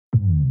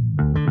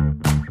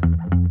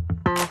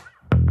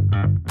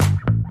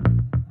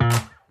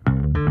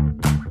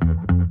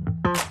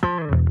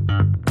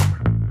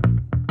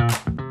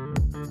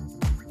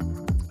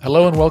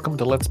Hello and welcome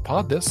to Let's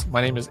Pod This.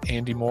 My name is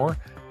Andy Moore.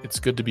 It's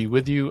good to be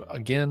with you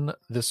again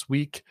this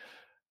week.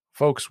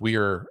 Folks, we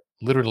are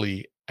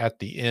literally at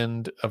the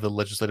end of the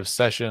legislative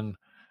session.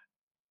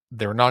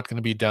 They're not going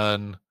to be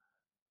done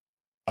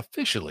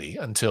officially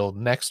until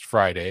next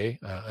Friday,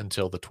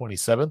 until the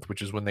 27th,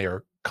 which is when they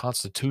are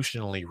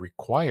constitutionally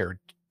required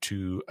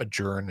to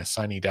adjourn a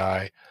sine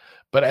die.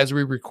 But as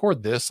we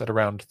record this at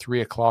around 3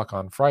 o'clock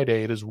on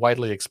Friday, it is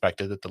widely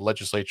expected that the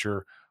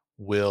legislature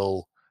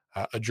will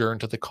adjourn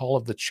to the call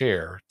of the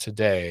chair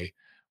today,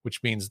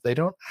 which means they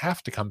don't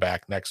have to come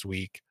back next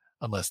week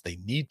unless they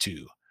need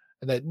to.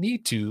 And that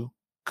need to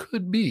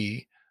could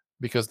be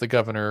because the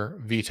governor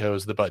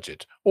vetoes the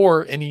budget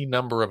or any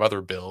number of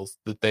other bills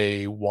that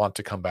they want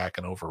to come back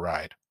and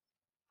override.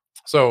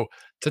 So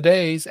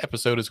today's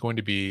episode is going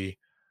to be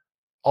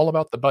all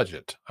about the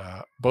budget.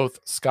 Both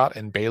Scott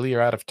and Bailey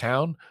are out of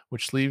town,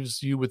 which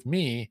leaves you with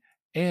me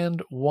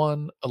and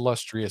one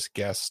illustrious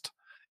guest,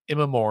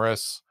 Emma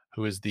Morris,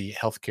 who is the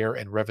Healthcare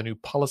and Revenue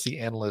Policy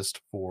Analyst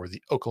for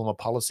the Oklahoma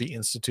Policy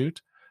Institute.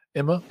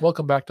 Emma,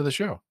 welcome back to the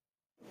show.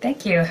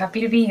 Thank you.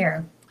 Happy to be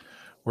here.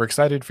 We're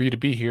excited for you to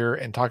be here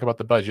and talk about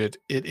the budget.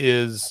 It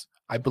is,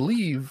 I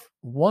believe,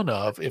 one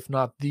of, if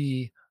not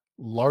the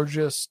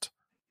largest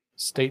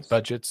state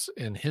budgets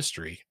in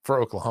history for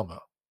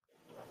Oklahoma.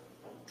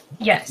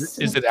 Yes.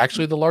 Is it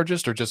actually the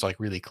largest or just like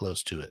really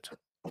close to it?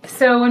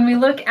 So when we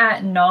look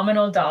at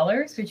nominal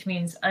dollars, which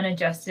means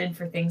unadjusted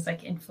for things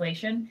like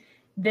inflation,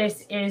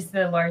 this is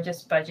the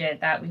largest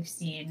budget that we've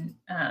seen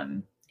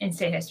in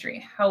state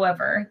history.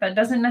 However, that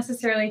doesn't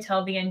necessarily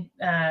tell the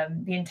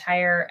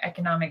entire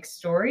economic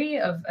story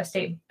of a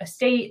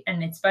state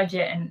and its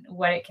budget and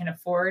what it can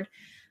afford.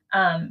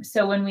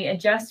 So when we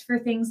adjust for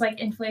things like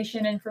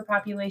inflation and for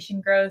population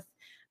growth,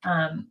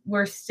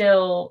 we're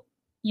still,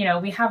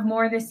 we have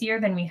more this year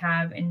than we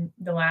have in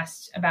the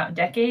last about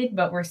decade,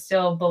 but we're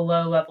still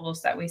below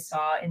levels that we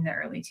saw in the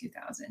early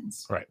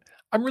 2000s. Right.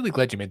 I'm really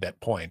glad you made that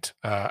point.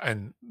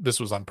 And this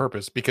was on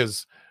purpose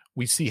because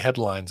we see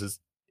headlines as,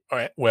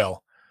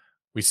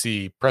 we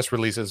see press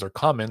releases or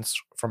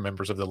comments from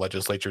members of the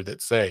legislature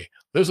that say,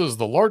 this is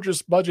the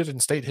largest budget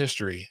in state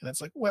history. And it's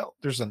like, well,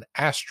 there's an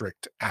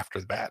asterisk after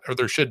that, or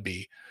there should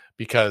be,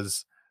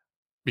 because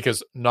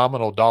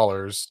nominal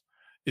dollars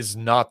is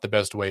not the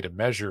best way to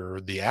measure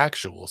the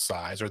actual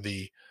size or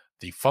the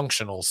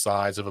functional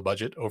size of a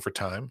budget over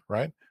time,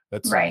 right?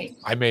 That's right.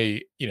 I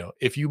may,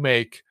 if you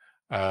make,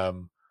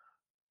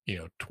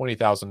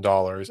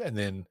 $20,000 and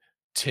then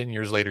 10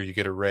 years later you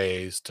get a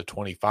raise to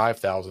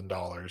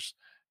 $25,000,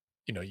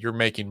 you're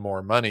making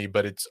more money,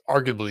 but it's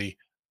arguably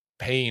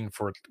paying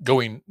for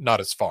going not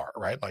as far,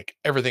 right? Like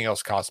everything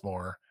else costs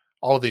more.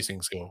 All of these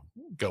things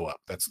go up.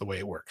 That's the way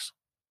it works.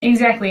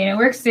 Exactly. And it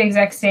works the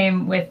exact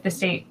same with the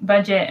state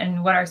budget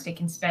and what our state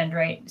can spend,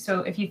 right?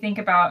 So if you think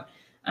about,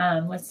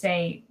 let's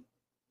say,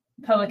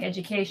 public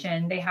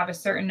education, they have a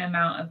certain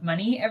amount of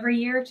money every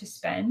year to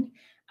spend.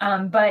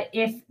 But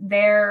if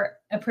their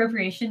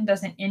appropriation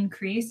doesn't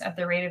increase at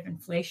the rate of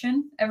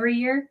inflation every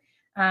year,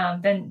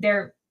 then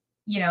they're,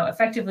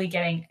 effectively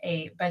getting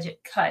a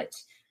budget cut.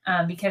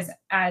 Because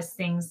as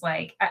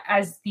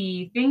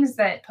the things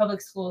that public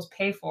schools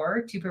pay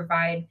for to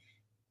provide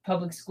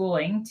public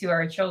schooling to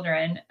our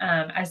children,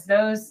 as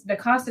the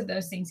cost of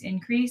those things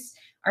increase,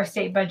 our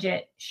state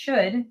budget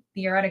should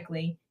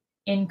theoretically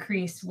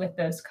increase with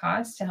those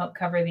costs to help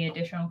cover the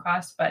additional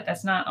costs, but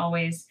that's not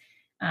always,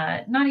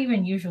 not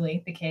even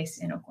usually the case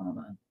in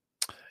Oklahoma.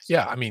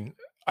 Yeah, I mean,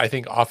 I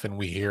think often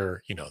we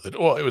hear, that,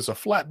 it was a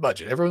flat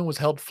budget. Everyone was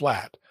held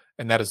flat,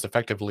 and that is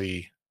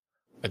effectively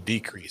a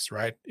decrease,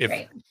 right?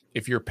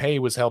 If your pay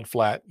was held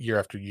flat year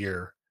after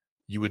year,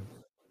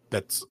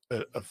 that's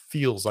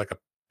feels like a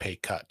pay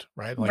cut,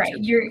 right? Like right.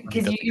 You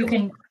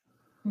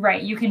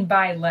can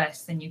buy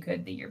less than you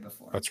could the year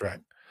before. That's right.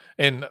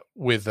 And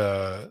with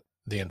the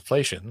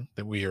inflation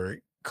that we are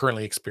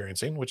currently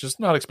experiencing, which is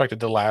not expected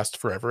to last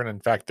forever, and in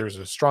fact, there's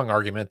a strong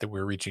argument that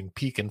we're reaching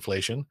peak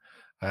inflation.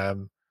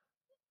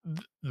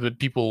 That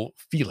people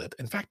feel it.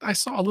 In fact, I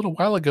saw a little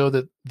while ago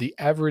that the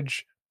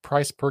average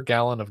price per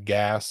gallon of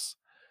gas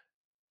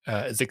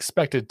is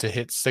expected to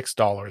hit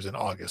 $6 in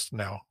August.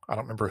 Now, I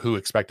don't remember who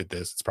expected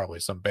this. It's probably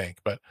some bank,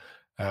 but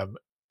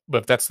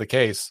if that's the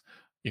case,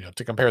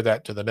 to compare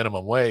that to the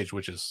minimum wage,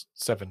 which is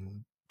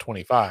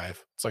 $7.25,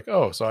 it's like,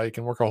 so I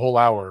can work a whole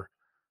hour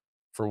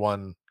for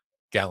 1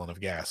 gallon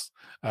of gas.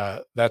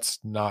 That's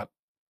not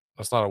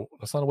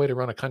a way to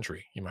run a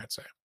country, you might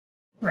say.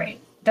 Right.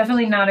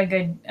 Definitely not a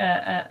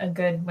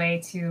good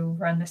way to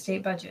run the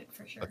state budget,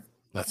 for sure.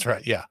 That's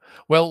right. Yeah.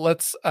 Well,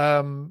 let's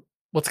kind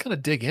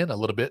of dig in a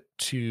little bit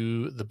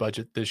to the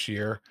budget this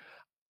year.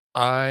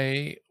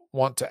 I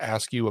want to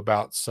ask you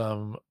about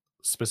some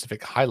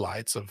specific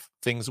highlights of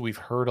things we've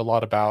heard a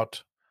lot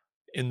about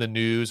in the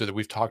news or that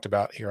we've talked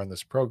about here on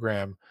this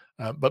program.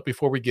 But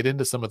before we get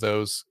into some of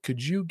those,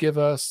 could you give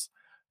us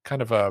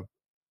kind of a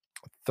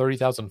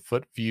 30,000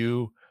 foot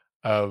view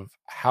of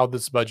how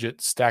this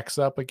budget stacks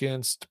up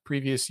against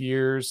previous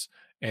years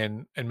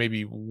and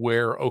maybe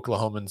where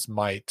Oklahomans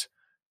might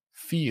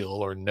feel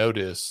or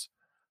notice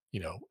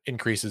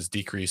increases,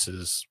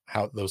 decreases,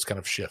 how those kind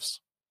of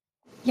shifts?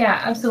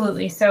 Yeah,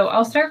 absolutely. So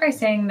I'll start by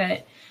saying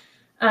that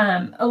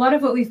a lot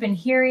of what we've been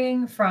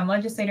hearing from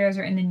legislators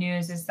or in the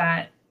news is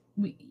that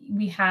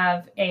we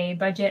have a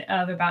budget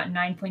of about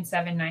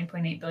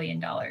 $9.8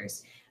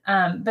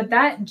 billion. But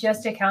that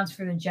just accounts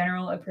for the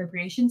general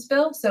appropriations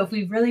bill. So if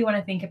we really want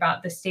to think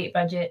about the state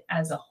budget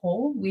as a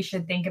whole, we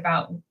should think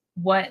about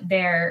what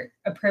they're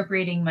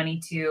appropriating money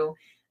to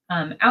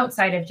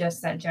outside of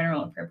just that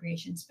general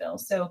appropriations bill.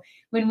 So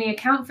when we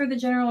account for the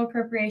general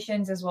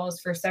appropriations as well as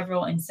for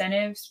several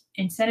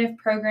incentive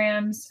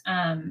programs,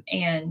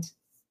 and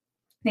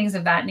things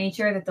of that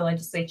nature that the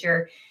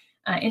legislature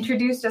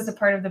introduced as a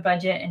part of the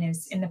budget and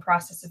is in the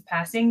process of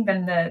passing,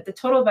 then the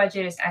total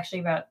budget is actually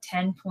about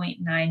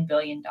 $10.9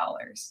 billion.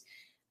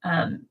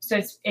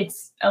 So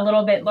it's a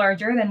little bit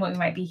larger than what we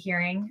might be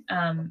hearing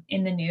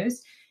in the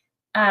news.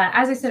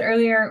 As I said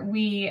earlier,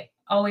 we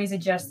always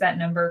adjust that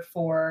number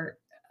for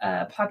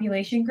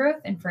population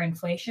growth and for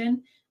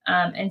inflation.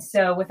 And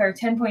so with our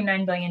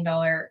 $10.9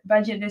 billion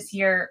budget this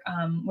year,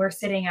 we're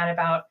sitting at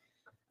about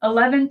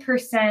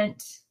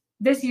 11%.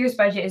 This year's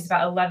budget is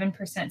about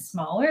 11%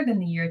 smaller than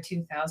the year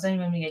 2000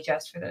 when we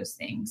adjust for those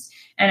things.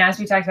 And as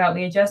we talked about,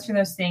 we adjust for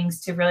those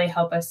things to really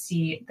help us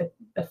see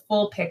the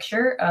full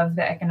picture of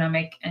the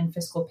economic and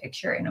fiscal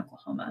picture in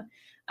Oklahoma.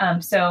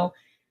 So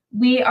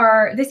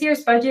this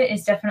year's budget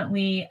is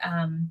definitely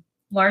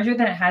larger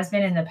than it has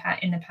been in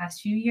the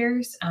past few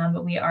years,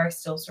 but we are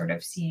still sort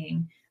of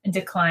seeing a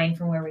decline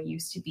from where we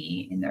used to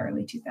be in the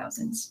early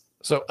 2000s.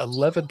 So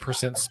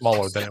 11%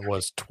 smaller than it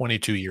was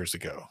 22 years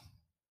ago.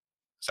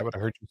 Is that what I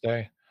heard you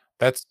say?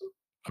 That's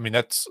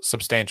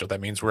substantial. That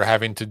means we're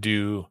having to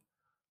do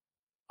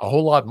a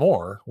whole lot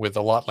more with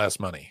a lot less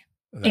money.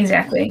 That's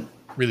exactly.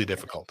 Really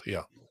difficult.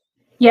 Yeah.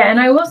 Yeah. And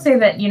I will say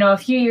that, a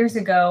few years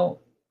ago,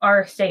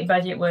 our state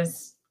budget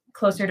was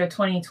closer to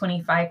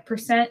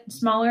 25%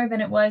 smaller than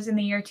it was in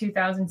the year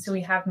 2000. So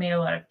we have made a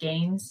lot of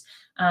gains,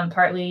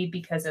 partly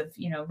because of,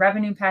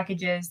 revenue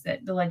packages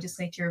that the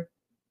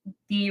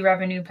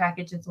revenue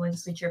package that the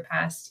legislature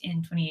passed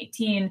in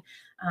 2018,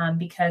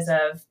 because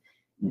of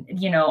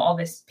all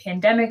this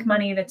pandemic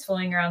money that's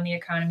flowing around the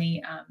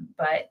economy.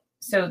 But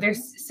so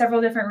there's several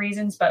different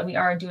reasons, but we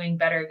are doing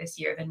better this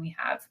year than we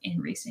have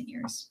in recent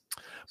years.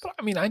 But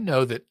I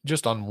know that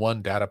just on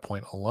one data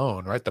point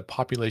alone, right, the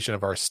population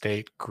of our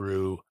state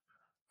grew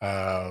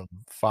 5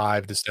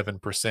 to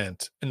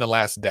 7% in the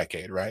last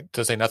decade, right?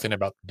 To say nothing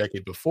about the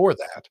decade before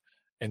that.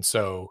 And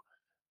so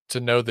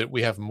to know that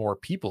we have more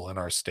people in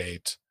our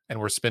state and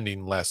we're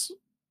spending less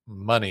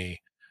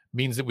money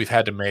means that we've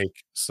had to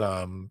make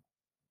some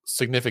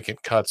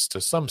significant cuts to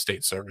some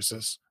state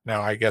services.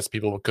 Now, I guess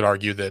people could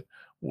argue that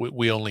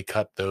we only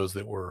cut those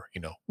that were,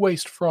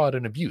 waste, fraud,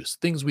 and abuse,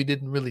 things we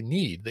didn't really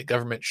need that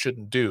government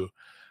shouldn't do.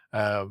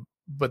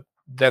 But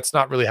that's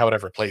not really how it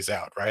ever plays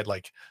out, right?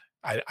 Like,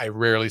 I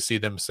rarely see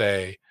them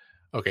say,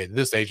 okay,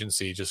 this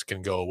agency just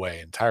can go away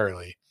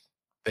entirely.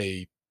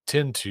 They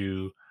tend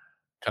to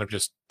kind of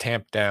just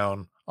tamp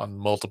down on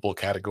multiple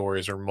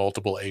categories or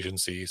multiple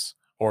agencies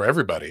or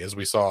everybody, as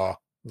we saw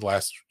the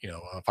last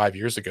 5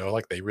 years ago.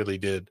 Like, they really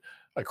did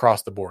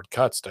across the board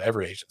cuts to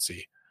every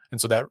agency, and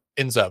so that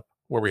ends up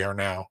where we are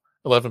now,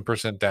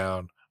 11%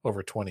 down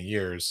over 20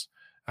 years.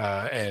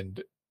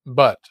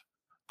 But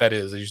that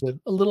is, as you said,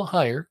 a little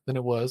higher than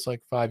it was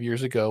like 5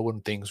 years ago when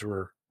things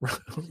were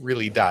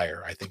really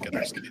dire, I think, in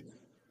our state.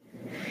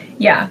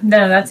 Yeah,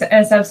 no, that's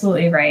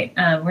absolutely right.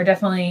 We're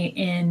definitely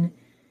in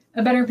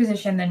a better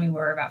position than we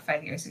were about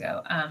 5 years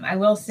ago. I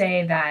will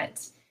say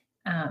that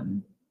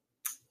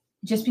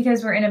just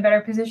because we're in a better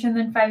position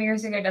than 5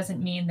 years ago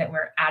doesn't mean that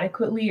we're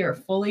adequately or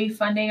fully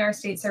funding our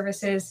state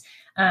services.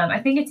 I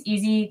think it's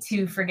easy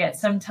to forget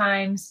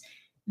sometimes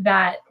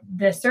that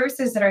the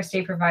services that our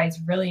state provides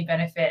really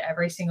benefit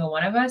every single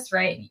one of us,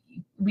 right?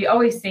 We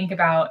always think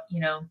about,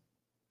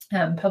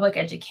 public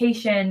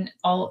education.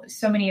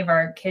 So many of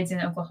our kids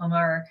in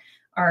Oklahoma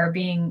are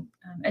being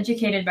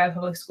educated by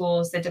public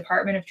schools. The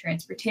Department of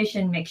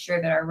Transportation makes sure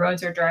that our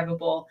roads are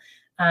drivable.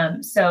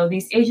 So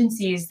these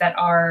agencies that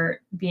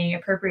are being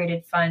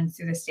appropriated funds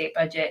through the state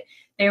budget,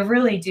 they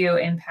really do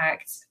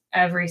impact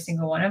every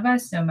single one of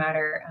us, no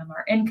matter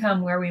our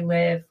income, where we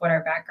live, what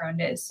our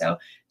background is. So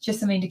it's just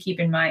something to keep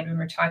in mind when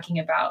we're talking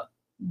about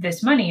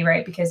this money,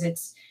 right? Because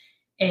it's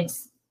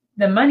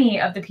the money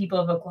of the people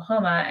of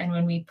Oklahoma. And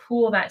when we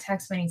pool that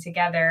tax money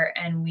together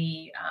and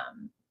we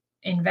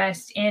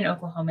invest in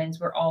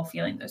Oklahomans, we're all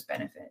feeling those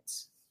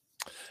benefits.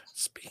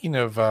 Speaking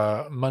of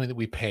money that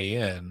we pay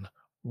in,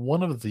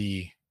 one of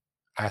the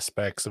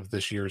aspects of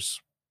this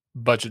year's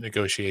budget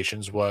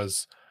negotiations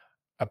was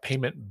a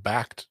payment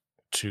back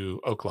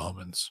to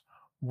Oklahomans.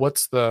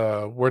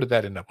 Where did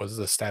that end up? What's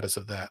the status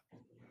of that?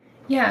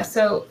 Yeah,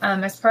 so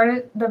as part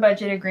of the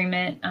budget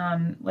agreement,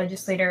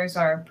 legislators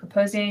are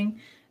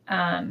proposing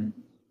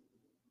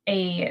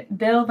a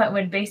bill that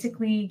would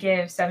basically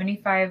give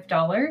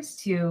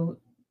 $75 to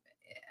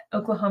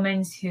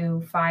Oklahomans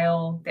who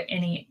file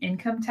any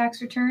income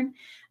tax return.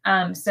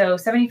 So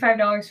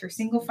 $75 for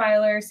single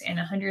filers and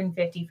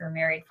 $150 for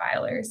married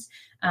filers.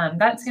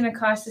 That's going to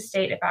cost the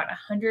state about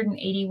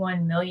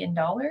 $181 million.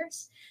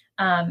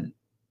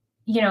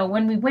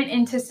 When we went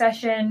into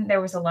session,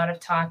 there was a lot of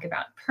talk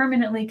about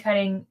permanently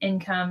cutting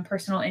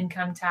personal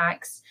income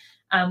tax,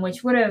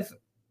 which would have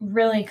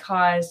really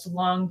caused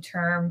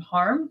long-term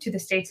harm to the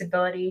state's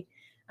ability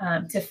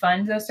to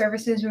fund those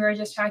services we were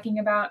just talking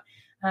about.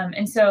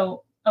 And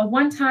so a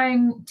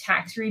one-time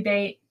tax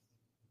rebate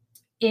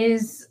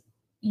is,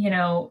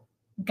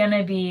 going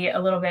to be a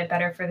little bit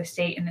better for the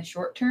state in the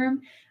short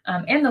term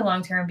and the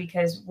long term,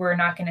 because we're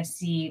not going to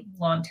see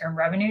long-term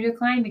revenue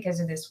decline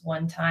because of this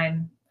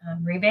one-time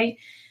rebate.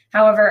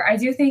 However, I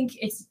do think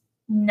it's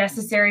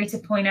necessary to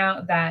point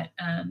out that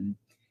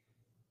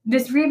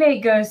this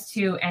rebate goes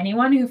to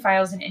anyone who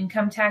files an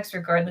income tax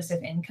regardless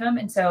of income.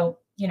 And so,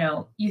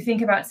 you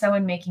think about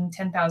someone making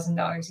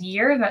 $10,000 a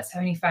year, that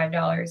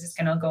 $75 is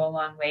going to go a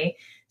long way.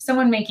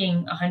 Someone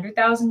making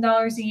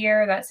 $100,000 a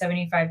year, that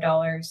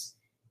 $75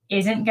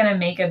 isn't going to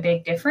make a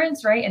big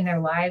difference, right, in their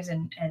lives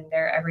and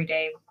their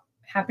everyday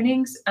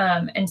happenings.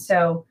 And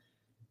so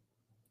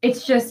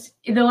it's just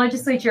the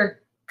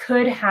legislature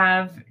could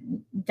have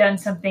done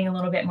something a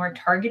little bit more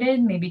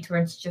targeted, maybe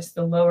towards just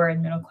the lower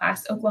and middle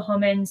class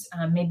Oklahomans,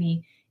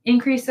 maybe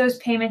increase those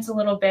payments a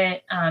little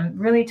bit,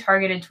 really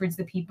targeted towards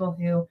the people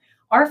who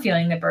are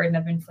feeling the burden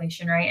of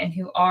inflation, right, and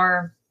who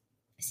are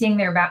seeing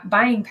their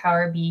buying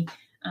power be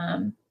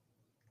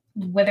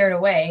withered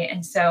away.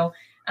 And so,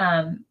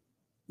 the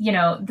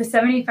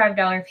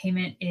 $75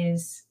 payment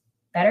is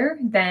better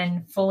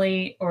than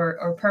fully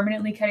or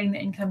permanently cutting the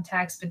income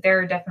tax, but there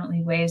are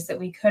definitely ways that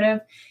we could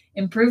have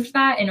improved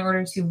that in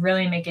order to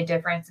really make a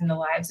difference in the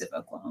lives of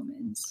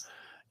Oklahomans.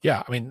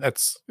 Yeah, I mean,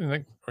 that's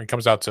when it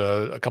comes out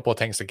to a couple of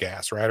tanks of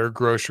gas, right? Or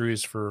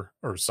groceries or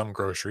some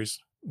groceries.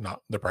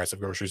 Not the price of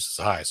groceries is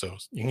high, so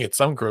you can get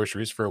some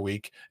groceries for a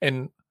week.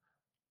 And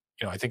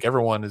I think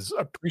everyone is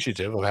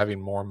appreciative of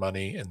having more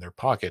money in their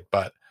pocket,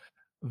 but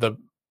the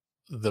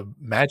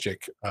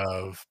magic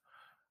of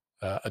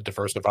a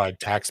diversified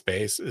tax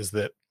base is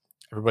that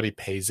everybody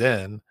pays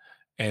in,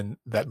 and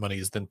that money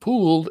is then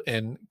pooled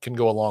and can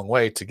go a long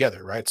way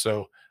together, right?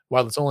 So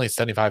while it's only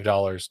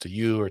 $75 to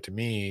you or to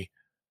me,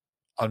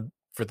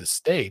 for the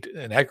state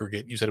in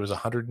aggregate, you said it was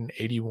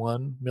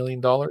 $181 million.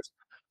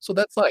 So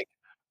that's like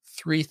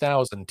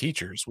 3,000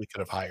 teachers we could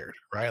have hired,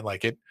 right?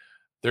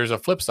 There's a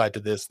flip side to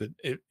this, that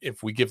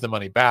if we give the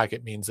money back,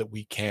 it means that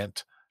we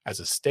can't, as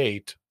a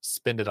state,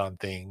 spend it on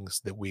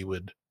things that we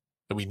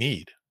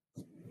need.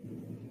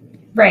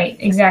 Right,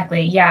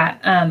 exactly.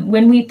 Yeah.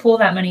 When we pull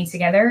that money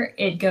together,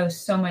 it goes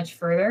so much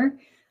further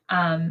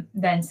than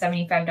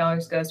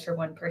 $75 goes for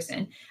one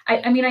person.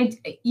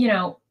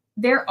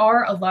 There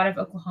are a lot of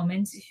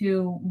Oklahomans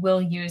who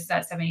will use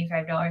that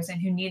 $75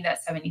 and who need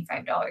that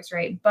 $75,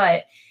 right?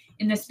 But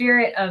in the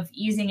spirit of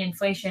easing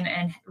inflation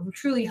and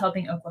truly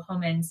helping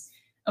Oklahomans,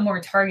 a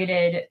more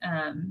targeted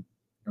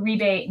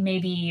rebate,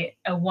 maybe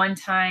a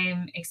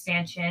one-time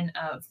expansion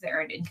of the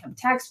earned income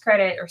tax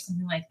credit or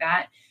something like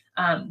that,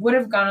 would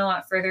have gone a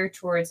lot further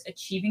towards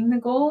achieving the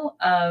goal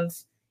of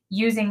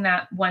using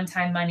that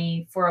one-time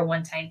money for a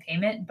one-time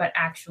payment, but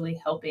actually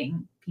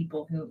helping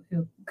people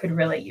who could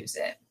really use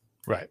it.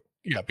 Right.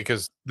 Yeah,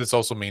 because this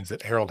also means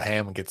that Harold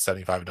Hamm gets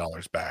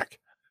 $75 back,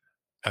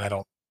 and I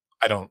don't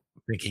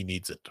think he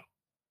needs it.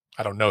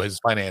 I don't know his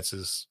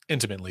finances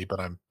intimately, but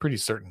I'm pretty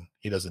certain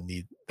he doesn't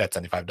need that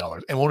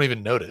 $75 and won't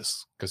even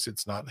notice because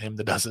it's not him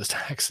that does his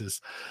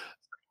taxes.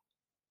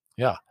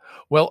 Yeah.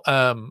 Well,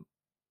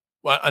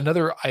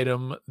 another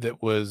item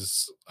that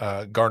was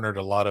garnered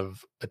a lot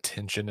of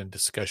attention and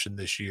discussion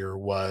this year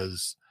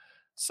was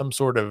some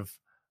sort of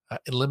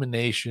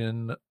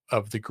elimination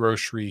of the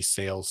grocery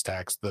sales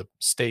tax, the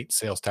state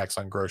sales tax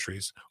on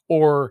groceries,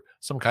 or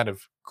some kind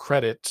of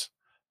credit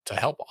to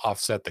help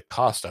offset the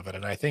cost of it.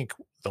 And I think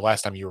the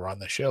last time you were on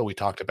the show, we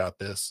talked about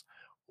this.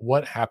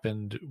 What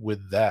happened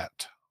with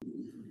that?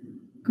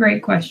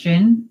 Great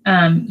question.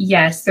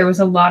 Yes, there was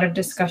a lot of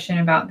discussion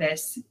about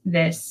this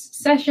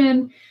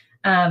session,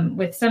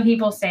 with some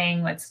people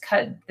saying, let's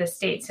cut the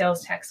state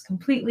sales tax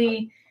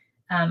completely.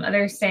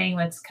 Others saying,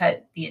 let's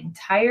cut the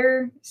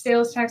entire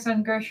sales tax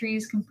on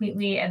groceries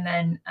completely. And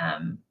then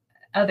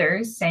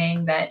others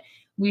saying that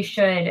we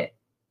should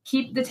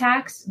keep the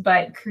tax,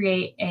 but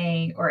create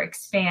or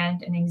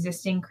expand an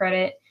existing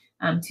credit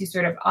to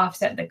sort of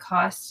offset the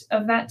cost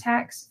of that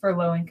tax for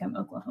low-income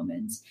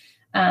Oklahomans.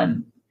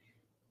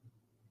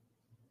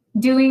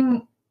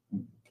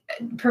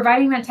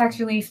 Providing that tax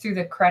relief through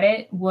the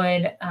credit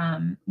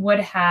would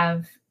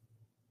have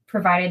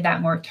provided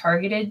that more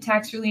targeted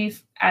tax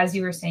relief. As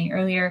you were saying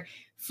earlier,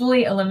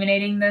 fully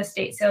eliminating the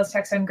state sales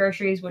tax on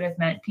groceries would have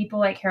meant people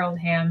like Harold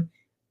Hamm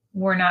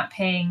were not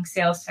paying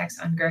sales tax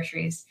on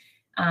groceries.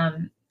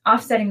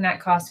 Offsetting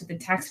that cost with the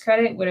tax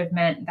credit would have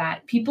meant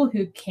that people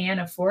who can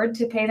afford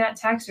to pay that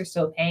tax are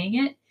still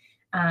paying it.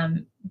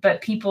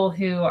 But people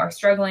who are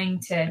struggling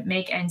to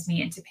make ends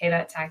meet and to pay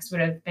that tax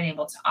would have been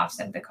able to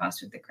offset the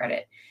cost with the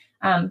credit.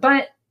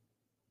 But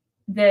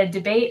The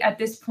debate at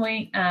this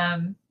point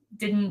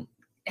didn't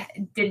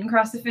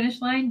cross the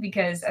finish line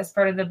because as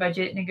part of the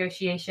budget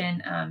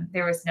negotiation,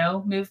 there was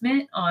no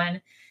movement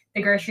on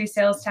the grocery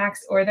sales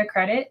tax or the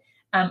credit.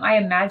 I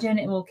imagine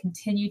it will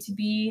continue to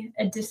be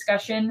a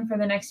discussion for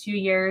the next few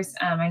years.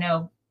 I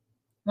know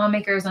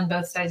lawmakers on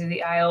both sides of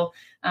the aisle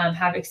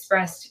have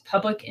expressed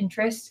public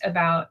interest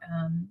about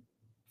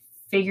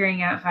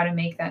figuring out how to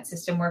make that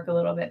system work a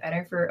little bit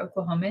better for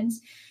Oklahomans.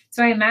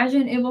 So I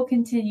imagine it will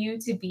continue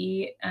to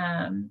be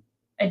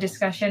a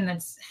discussion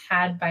that's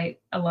had by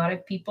a lot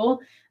of people.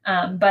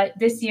 But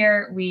this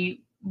year,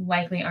 we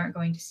likely aren't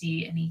going to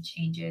see any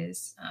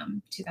changes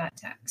to that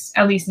tax,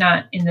 at least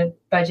not in the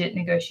budget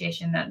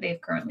negotiation that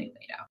they've currently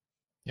laid out.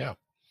 Yeah.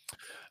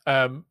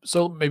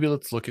 So maybe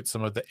let's look at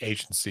some of the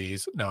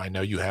agencies. Now, I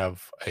know you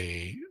have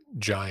a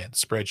giant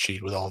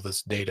spreadsheet with all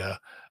this data.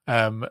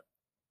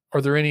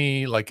 Are there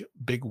any like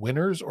big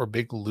winners or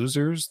big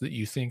losers that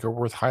you think are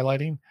worth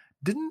highlighting?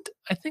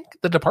 I think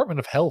the Department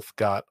of Health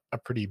got a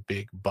pretty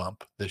big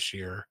bump this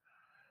year,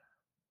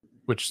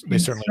 which they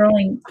certainly.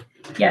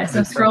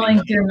 I'm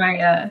scrolling through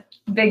my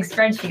big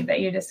spreadsheet that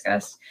you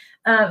discussed.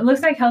 It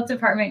looks like Health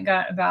Department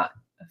got about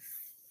a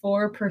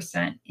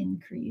 4%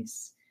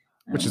 increase.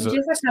 Which is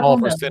a small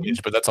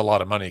percentage, but that's a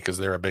lot of money because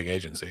they're a big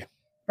agency.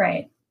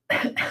 Right.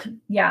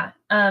 Yeah.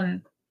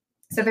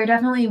 So there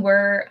definitely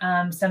were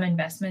some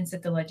investments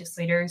that the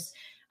legislators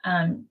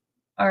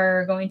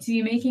are going to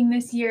be making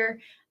this year.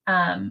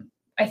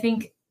 I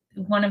think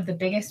one of the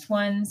biggest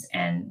ones,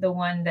 and the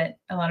one that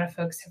a lot of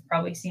folks have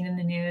probably seen in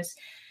the news,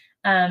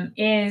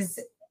 is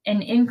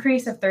an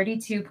increase of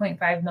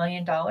 $32.5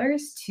 million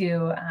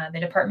to the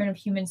Department of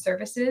Human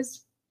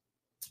Services,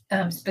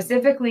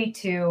 specifically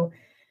to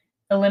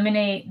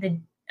eliminate the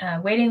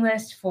waiting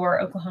list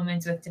for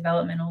Oklahomans with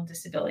developmental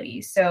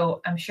disabilities.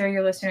 So I'm sure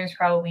your listeners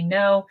probably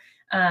know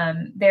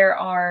there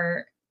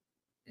are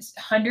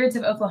hundreds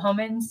of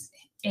Oklahomans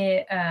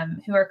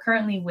who are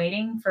currently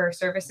waiting for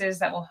services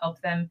that will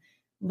help them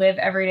live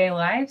everyday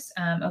lives,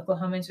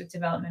 Oklahomans with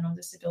developmental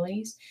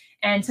disabilities.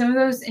 And some of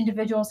those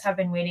individuals have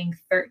been waiting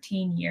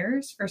 13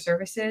 years for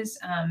services.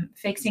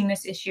 Fixing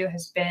this issue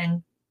has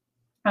been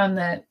on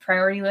the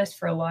priority list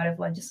for a lot of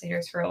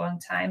legislators for a long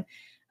time.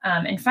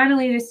 And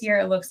finally, this year,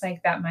 it looks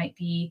like that might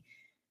be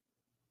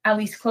at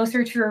least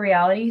closer to a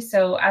reality.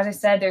 So as I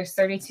said, there's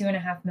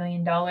 $32.5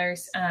 million.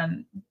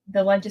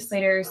 The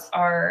legislators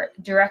are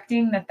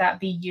directing that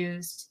be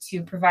used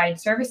to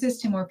provide services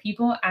to more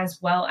people,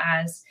 as well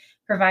as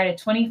provide a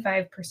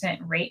 25%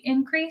 rate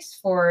increase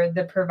for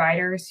the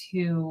providers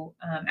who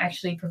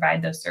actually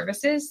provide those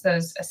services,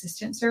 those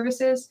assistance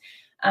services.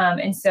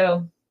 And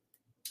so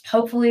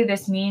hopefully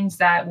this means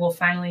that we'll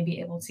finally be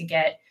able to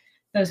get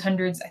those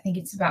hundreds, I think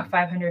it's about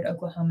 500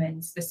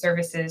 Oklahomans, the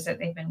services that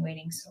they've been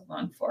waiting so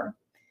long for.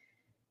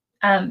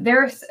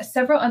 There are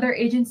several other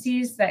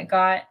agencies that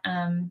got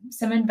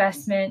some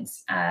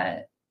investments,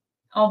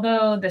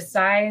 although the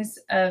size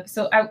of,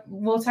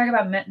 we'll talk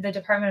about the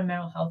Department of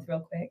Mental Health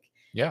real quick.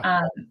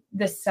 Yeah.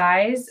 The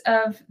size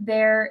of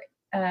their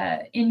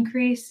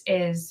increase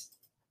is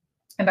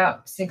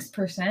about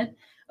 6%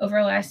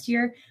 over last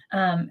year.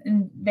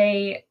 And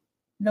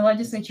the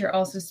legislature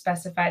also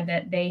specified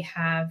that they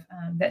have,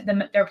 that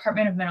the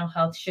Department of Mental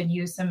Health should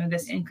use some of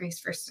this increase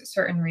for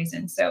certain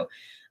reasons. So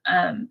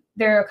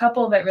there are a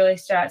couple that really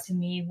stood out to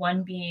me,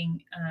 one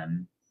being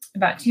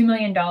about $2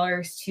 million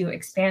to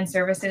expand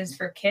services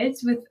for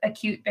kids with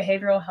acute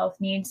behavioral health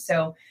needs.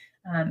 So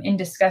in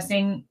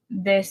discussing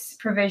this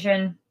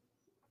provision,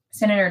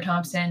 Senator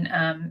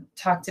Thompson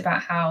talked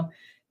about how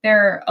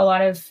there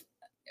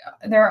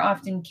are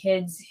often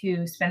kids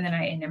who spend the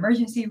night in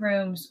emergency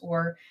rooms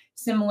or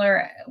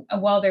similar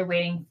while they're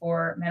waiting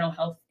for mental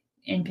health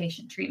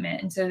inpatient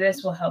treatment. And so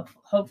this will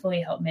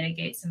hopefully help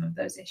mitigate some of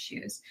those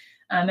issues.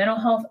 Mental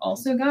health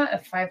also got a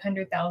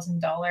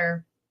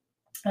 $500,000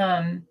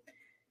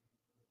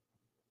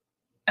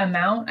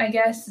 amount, I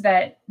guess,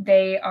 that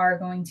they are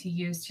going to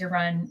use to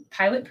run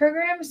pilot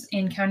programs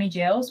in county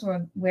jails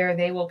where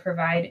they will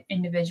provide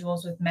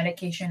individuals with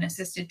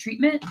medication-assisted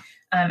treatment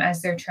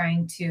as they're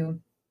trying to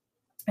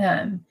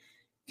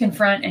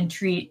confront and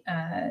treat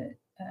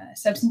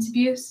substance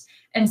abuse.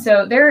 And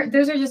so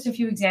those are just a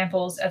few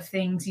examples of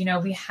things.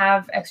 We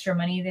have extra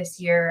money this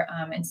year.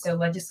 And so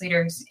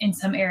legislators in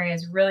some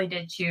areas really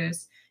did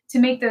choose to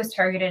make those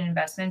targeted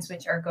investments,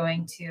 which are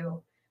going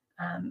to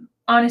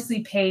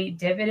honestly pay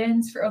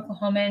dividends for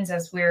Oklahomans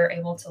as we're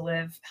able to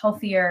live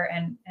healthier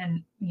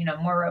and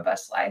more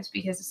robust lives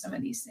because of some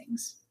of these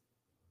things.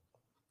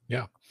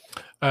 Yeah.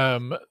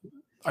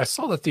 I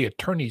saw that the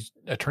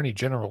Attorney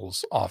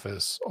General's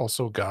office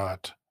also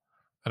got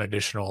an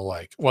additional,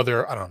 I don't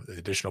know the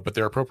additional, but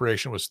their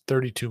appropriation was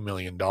 $32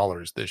 million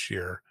this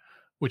year,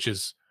 which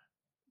is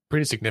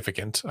pretty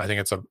significant. I think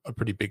it's a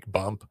pretty big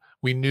bump.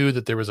 We knew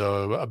that there was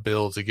a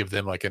bill to give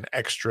them like an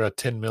extra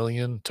 $10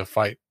 million to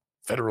fight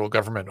federal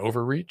government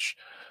overreach.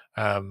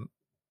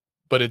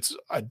 But it's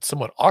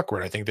somewhat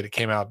awkward, I think, that it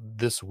came out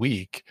this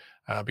week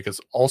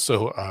because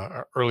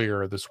also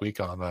earlier this week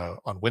on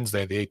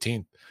Wednesday, the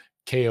 18th,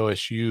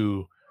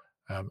 KOSU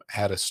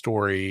had a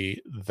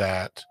story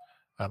that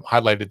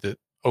highlighted that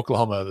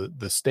Oklahoma,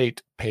 the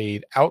state,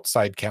 paid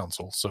outside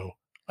counsel, so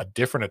a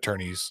different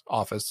attorney's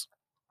office,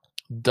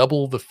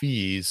 double the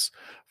fees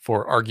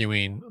for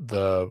arguing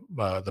the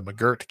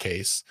McGirt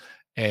case,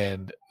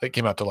 and it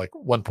came out to like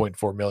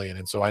 1.4 million.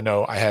 And so I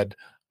know I had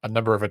a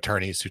number of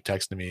attorneys who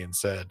texted me and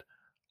said,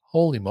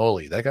 "Holy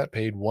moly, that got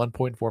paid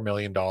 1.4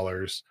 million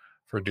dollars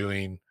for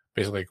doing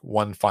basically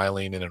one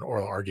filing and an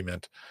oral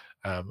argument."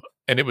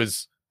 And it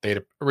was they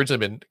had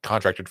originally been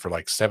contracted for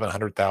like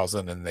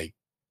 700,000, and they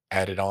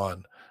added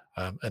on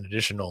an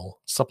additional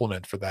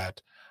supplement for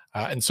that.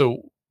 And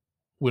so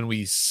when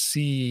we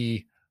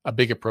see a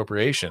big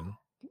appropriation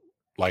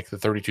like the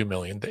 32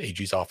 million the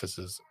AG's office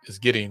is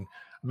getting,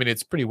 I mean,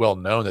 it's pretty well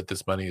known that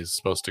this money is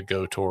supposed to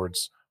go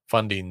towards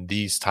funding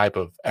these type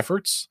of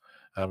efforts.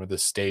 The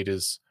state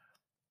is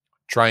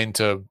trying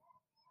to,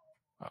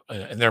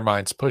 in their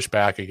minds, push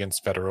back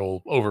against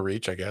federal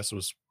overreach, I guess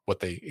was what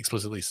they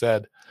explicitly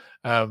said.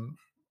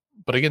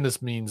 But again,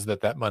 this means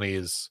that that money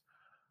is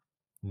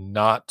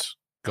not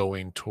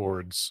going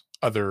towards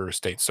other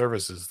state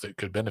services that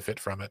could benefit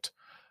from it.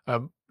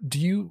 Do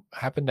you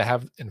happen to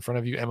have in front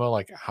of you, Emma,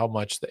 like how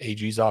much the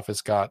AG's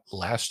office got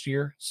last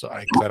year? So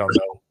because I don't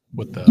know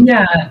what the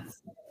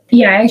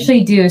yeah, I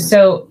actually do.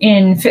 So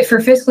for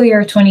fiscal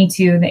year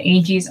 22, the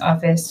AG's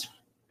office,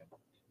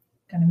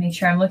 gotta make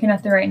sure I'm looking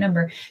at the right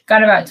number,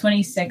 got about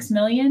 26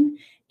 million.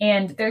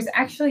 And there's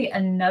actually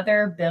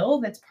another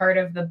bill that's part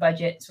of the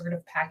budget sort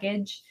of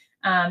package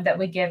that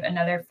would give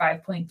another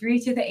 5.3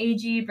 to the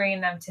AG,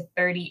 bringing them to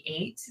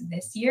 38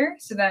 this year.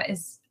 So that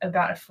is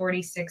about a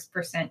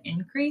 46%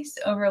 increase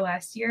over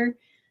last year.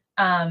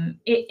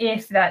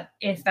 If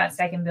that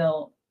second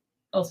bill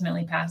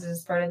ultimately passes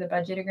as part of the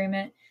budget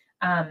agreement.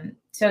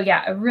 So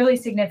yeah, a really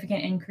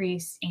significant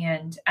increase.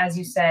 And as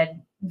you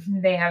said,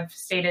 they have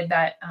stated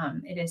that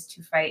it is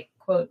to fight,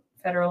 quote,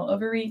 federal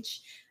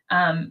overreach,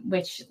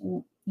 which,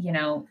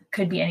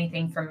 could be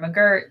anything from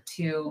McGirt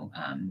to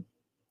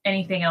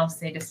anything else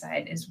they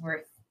decide is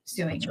worth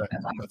suing about.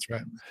 That's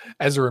right.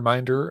 As a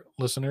reminder,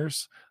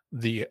 listeners,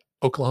 the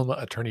Oklahoma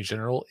Attorney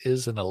General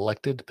is an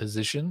elected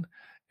position,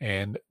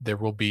 and there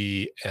will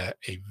be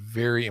a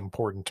very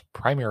important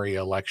primary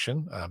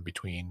election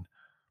between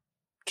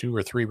 2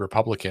 or 3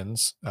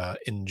 Republicans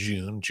in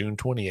June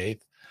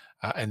 28th.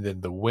 And then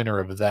the winner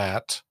of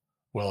that,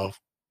 well,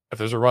 if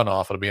there's a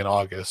runoff, it'll be in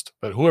August.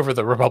 But whoever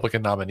the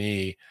Republican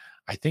nominee,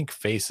 I think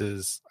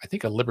faces,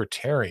 a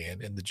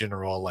libertarian in the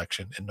general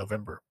election in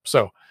November.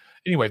 So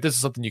anyway, if this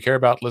is something you care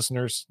about,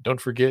 listeners, don't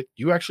forget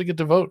you actually get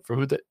to vote for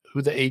who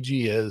the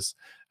AG is,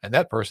 and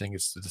that person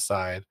gets to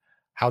decide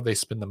how they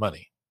spend the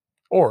money.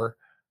 Or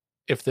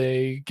if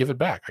they give it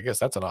back, I guess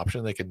that's an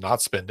option. They could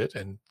not spend it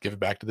and give it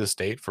back to the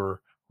state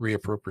for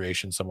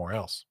reappropriation somewhere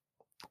else.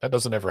 That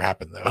doesn't ever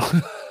happen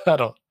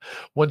though.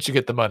 Once you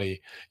get the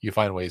money, you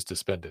find ways to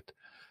spend it.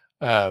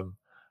 All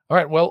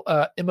right. Well,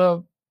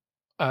 Emma,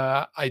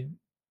 I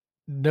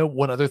know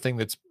one other thing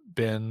that's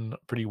been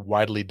pretty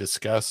widely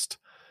discussed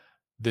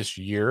this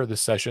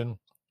session,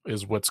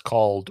 is what's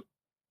called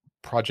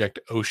Project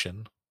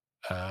Ocean,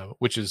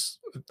 which is,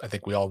 I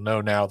think we all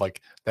know now,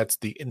 like that's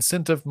the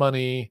incentive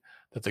money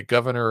that the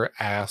governor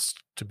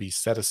asked to be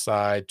set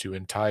aside to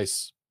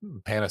entice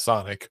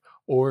Panasonic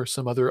or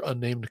some other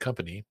unnamed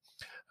company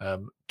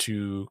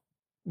to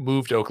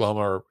move to Oklahoma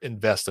or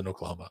invest in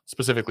Oklahoma.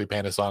 Specifically,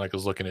 Panasonic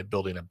is looking at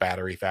building a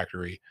battery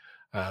factory.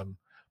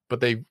 But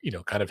they,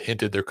 kind of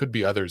hinted there could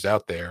be others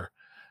out there.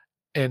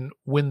 And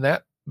when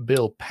that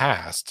bill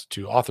passed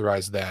to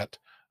authorize that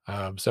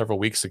several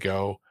weeks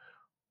ago,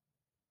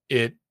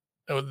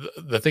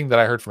 the thing that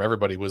I heard from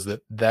everybody was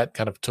that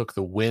kind of took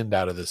the wind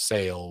out of the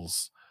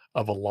sails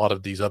of a lot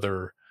of these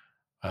other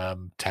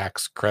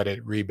tax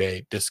credit,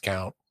 rebate,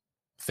 discount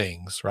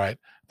things, right?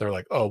 They're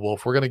like, oh, well,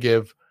 if we're going to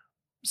give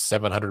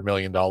 $700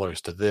 million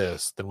to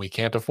this, then we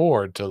can't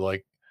afford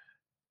to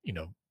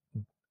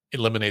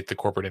eliminate the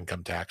corporate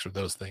income tax or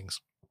those things.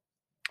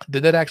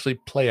 Did that actually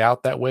play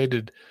out that way?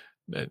 Did,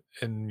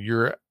 in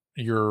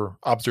your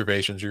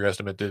observations, your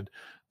estimate, did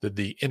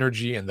the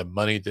energy and the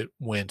money that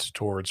went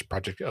towards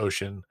Project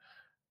Ocean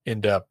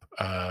end up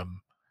kind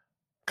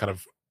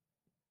of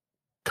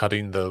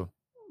cutting the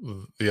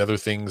other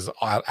things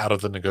out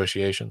of the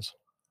negotiations?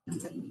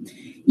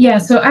 Yeah,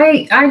 so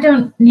I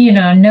don't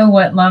know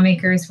what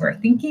lawmakers were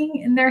thinking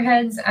in their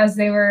heads as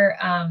they were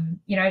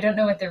I don't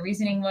know what their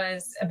reasoning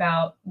was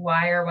about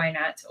why or why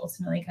not to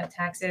ultimately cut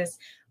taxes.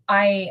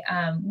 I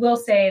will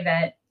say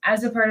that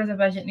as a part of the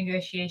budget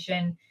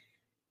negotiation,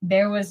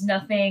 there was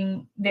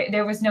nothing.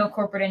 There was no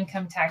corporate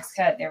income tax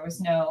cut. There was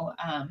no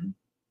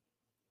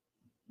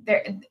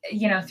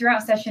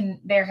throughout session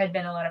there had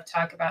been a lot of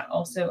talk about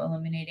also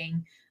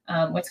eliminating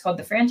what's called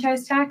the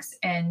franchise tax,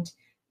 and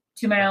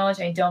to my knowledge,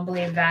 I don't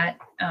believe that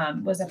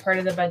was a part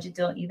of the budget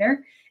deal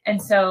either.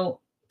 And so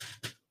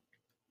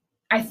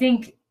I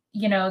think,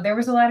 there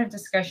was a lot of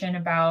discussion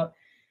about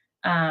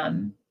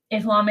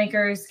if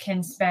lawmakers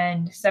can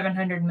spend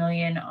 700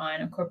 million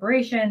on a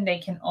corporation, they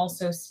can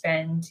also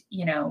spend,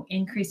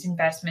 increased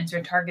investments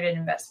or targeted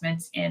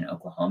investments in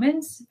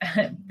Oklahomans,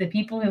 the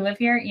people who live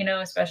here,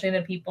 especially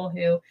the people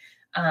who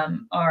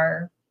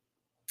are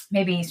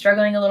maybe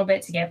struggling a little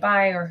bit to get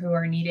by or who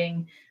are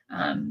needing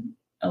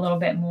a little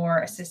bit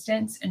more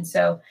assistance. And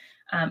so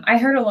I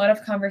heard a lot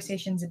of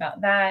conversations about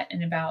that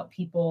and about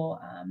people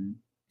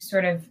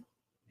sort of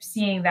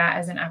seeing that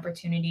as an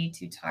opportunity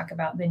to talk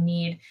about the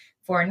need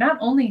for not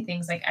only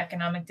things like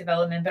economic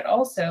development, but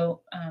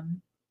also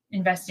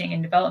investing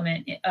in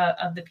development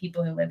of the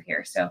people who live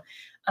here. So,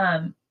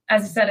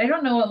 as I said, I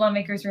don't know what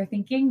lawmakers were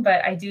thinking,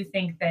 but I do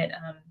think that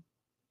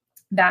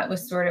that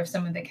was sort of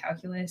some of the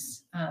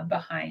calculus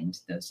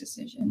behind those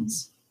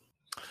decisions.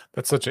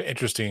 That's such an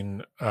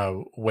interesting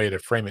way to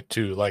frame it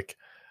too. Like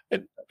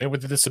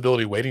with the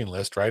disability waiting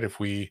list, right? If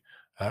we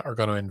are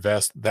going to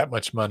invest that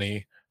much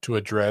money to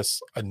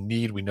address a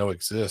need we know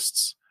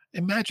exists,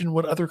 imagine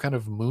what other kind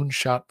of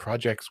moonshot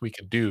projects we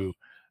could do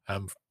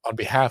on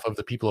behalf of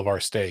the people of our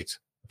state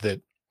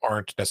that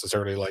aren't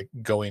necessarily like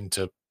going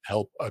to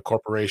help a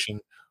corporation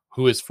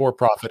who is for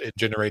profit and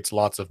generates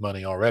lots of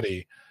money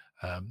already.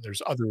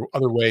 There's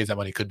other ways that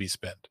money could be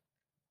spent.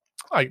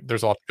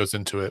 There's a lot that goes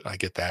into it. I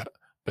get that,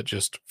 but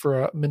just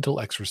for a mental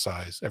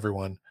exercise,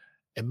 everyone,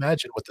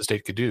 imagine what the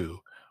state could do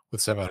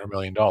with $700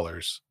 million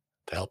to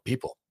help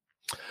people.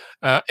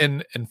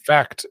 And in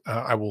fact,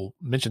 I will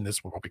mention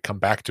this. We'll probably come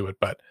back to it,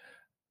 but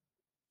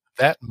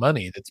that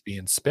money that's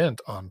being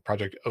spent on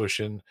Project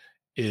Ocean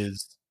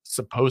is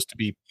supposed to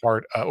be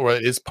or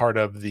it is part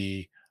of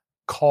the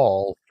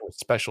call for a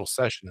special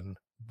session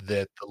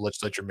that the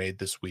legislature made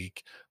this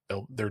week.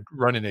 They're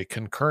running a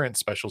concurrent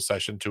special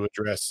session to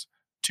address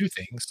two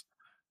things: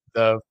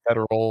 the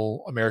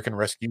federal American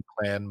Rescue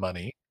Plan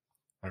money,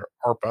 or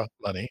ARPA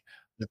money,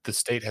 that the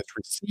state has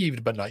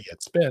received but not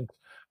yet spent,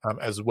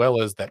 as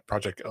well as that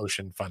Project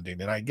Ocean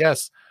funding. And I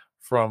guess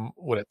from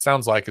what it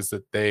sounds like is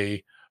that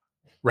they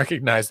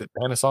recognize that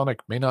Panasonic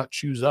may not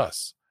choose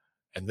us.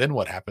 And then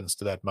what happens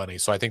to that money?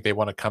 So I think they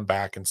want to come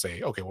back and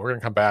say, okay, we're going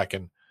to come back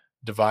and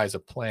devise a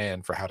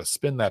plan for how to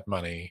spend that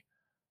money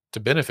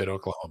to benefit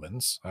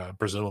Oklahomans,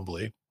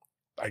 presumably.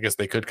 I guess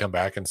they could come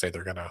back and say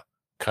they're going to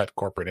cut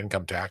corporate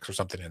income tax or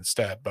something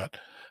instead, but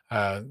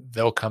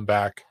they'll come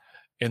back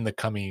in the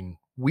coming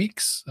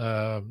weeks,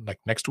 like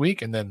next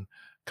week, and then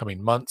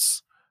coming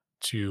months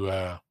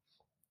to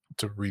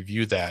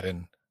review that.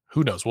 And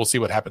who knows? We'll see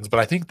what happens.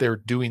 But I think they're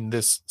doing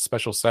this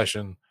special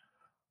session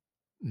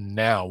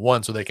now,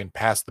 one, so they can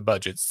pass the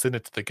budget, send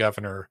it to the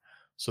governor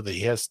so that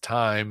he has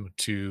time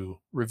to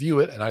review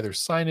it and either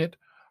sign it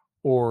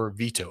or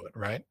veto it,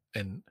 right?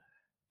 And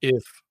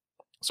if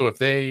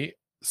they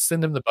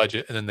send him the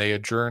budget and then they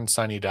adjourn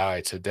sine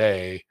die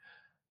today,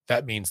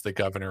 that means the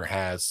governor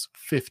has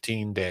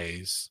 15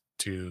 days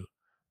to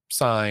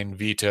sign,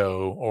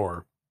 veto,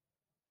 or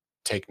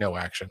take no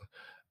action.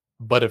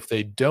 But if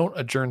they don't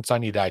adjourn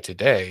sine die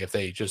today, if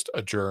they just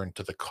adjourn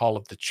to the call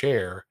of the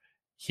chair,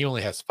 he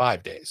only has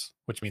 5 days,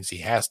 which means he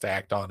has to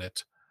act on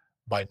it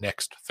by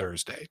next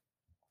Thursday.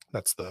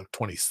 That's the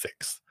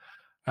 26th.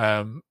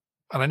 And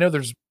I know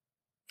there's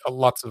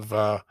lots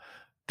of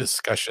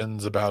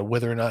discussions about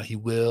whether or not he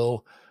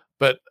will,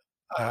 but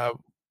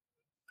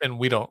and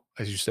we don't,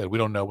 as you said, we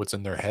don't know what's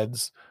in their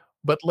heads.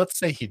 But let's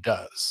say he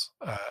does.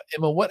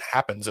 Emma, what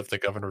happens if the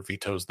governor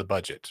vetoes the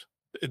budget?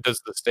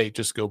 Does the state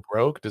just go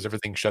broke? Does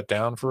everything shut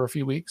down for a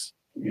few weeks?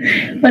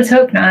 Let's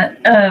hope not.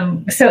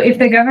 So if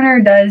the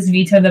governor does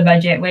veto the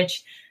budget,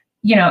 which,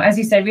 as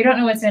you said, we don't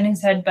know what's in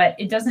his head, but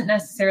it doesn't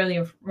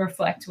necessarily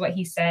reflect what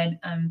he said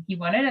he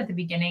wanted at the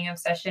beginning of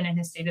session in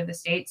his State of the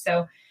State.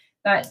 So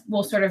that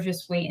we'll sort of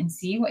just wait and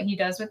see what he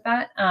does with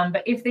that.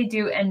 But if they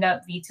do end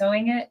up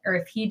vetoing it, or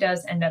if he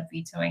does end up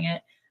vetoing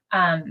it,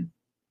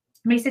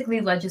 basically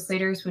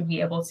legislators would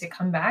be able to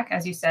come back,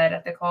 as you said,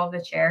 at the call of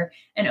the chair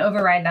and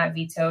override that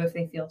veto if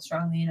they feel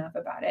strongly enough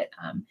about it.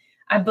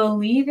 I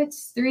believe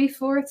it's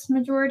 3/4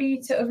 majority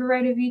to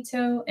override a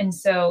veto, and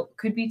so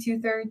could be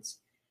 2/3.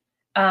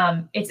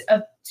 It's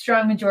a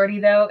strong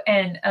majority though,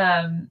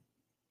 and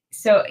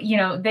so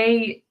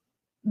they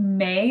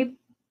may,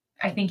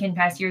 I think in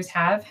past years,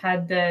 have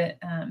had the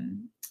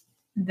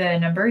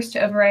numbers to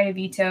override a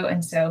veto,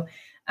 and so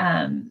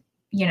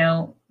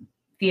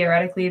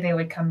theoretically they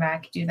would come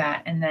back, do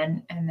that, and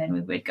then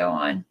we would go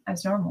on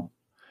as normal.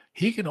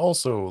 He can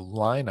also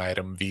line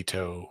item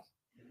veto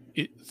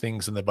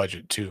things in the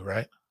budget too,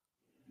 right?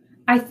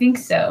 I think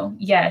so.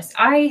 Yes,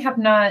 I have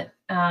not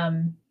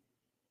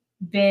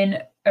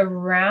been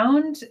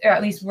around, or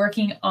at least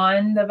working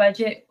on the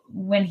budget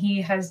when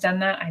he has done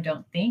that. I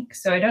don't think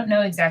so. I don't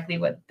know exactly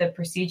what the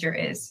procedure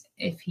is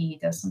if he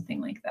does something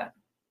like that.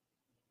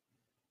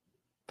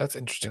 That's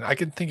interesting. I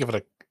can think of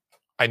it.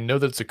 I know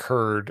that it's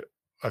occurred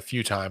a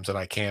few times, and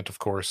I can't, of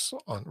course,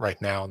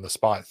 right now on the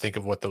spot think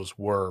of what those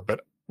were.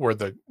 But where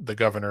the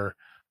governor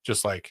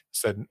just like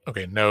said,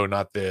 "Okay, no,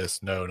 not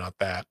this, no, not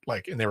that,"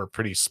 like, and they were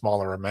pretty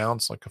smaller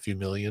amounts, like a few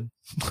million.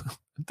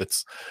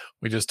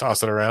 We just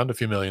toss it around, a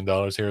few $1 million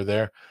here or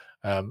there.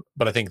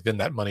 But I think then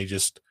that money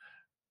just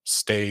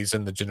stays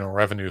in the general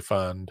revenue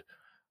fund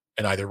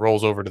and either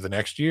rolls over to the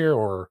next year,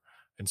 or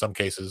in some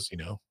cases,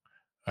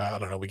 I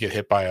don't know, we get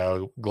hit by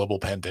a global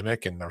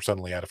pandemic and are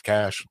suddenly out of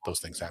cash. Those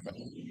things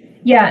happen.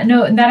 Yeah,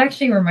 no, that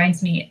actually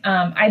reminds me.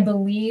 I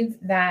believe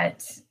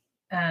that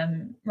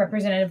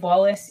Representative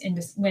Wallace,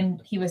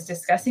 when he was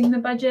discussing the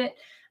budget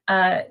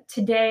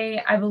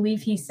today, I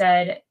believe he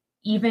said,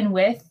 even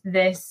with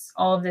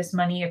all of this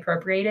money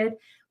appropriated,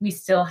 we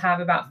still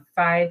have about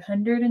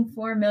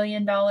 $504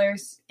 million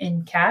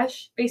in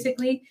cash,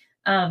 basically,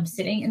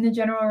 sitting in the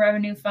general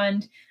revenue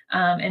fund.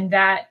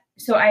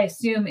 So I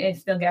assume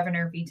if the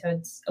governor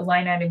vetoed a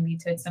line item,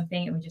 vetoed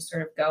something, it would just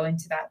sort of go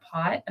into that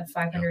pot of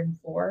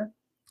 504.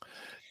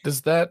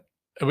 Does that,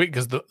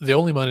 because the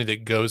only money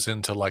that goes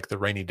into like the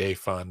rainy day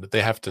fund,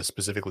 they have to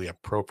specifically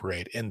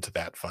appropriate into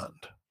that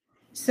fund.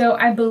 So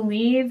I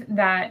believe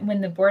that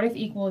when the Board of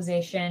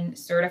Equalization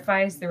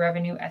certifies the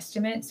revenue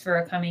estimates for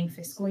a coming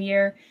fiscal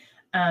year,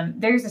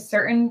 there's a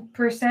certain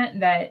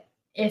percent that,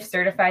 if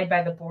certified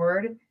by the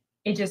board,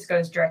 it just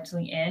goes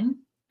directly in.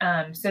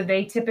 So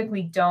they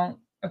typically don't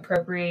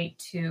appropriate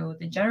to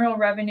the general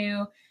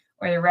revenue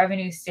or the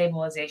revenue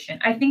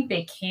stabilization. I think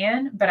they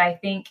can, but I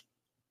think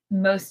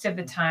most of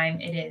the time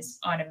it is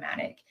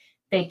automatic.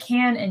 They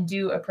can and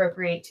do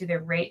appropriate to the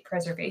Rate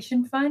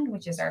Preservation Fund,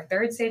 which is our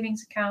third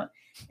savings account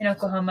in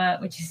Oklahoma,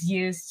 which is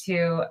used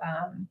to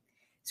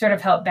sort of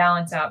help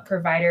balance out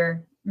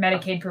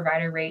Medicaid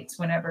provider rates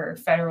whenever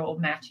federal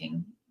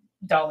matching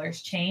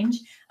dollars change.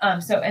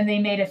 And they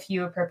made a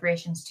few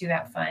appropriations to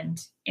that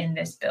fund in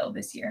this bill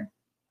this year.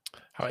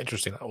 How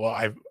interesting.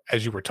 Well,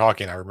 as you were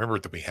talking, I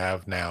remembered that we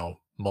have now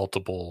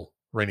multiple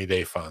rainy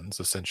day funds,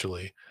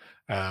 essentially.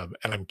 And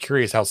I'm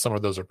curious how some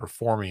of those are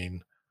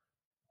performing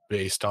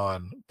based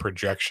on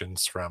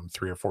projections from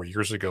 3 or 4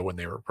 years ago when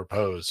they were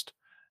proposed.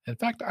 In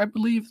fact, I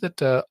believe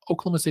that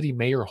Oklahoma City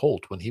Mayor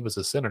Holt, when he was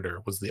a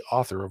senator, was the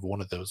author of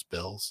one of those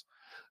bills.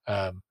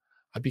 I'd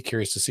be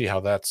curious to see how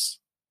that's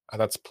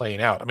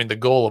playing out. I mean, the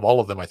goal of all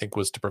of them, I think,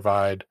 was to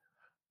provide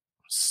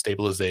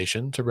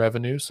stabilization to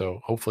revenue.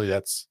 So hopefully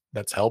that's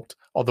helped.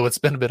 Although it's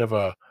been a bit of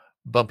a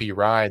bumpy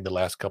ride the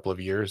last couple of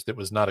years that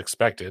was not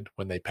expected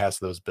when they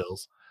passed those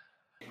bills.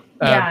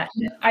 Yeah,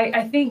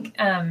 I think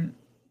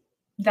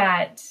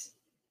that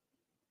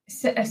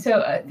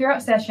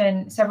throughout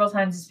session, several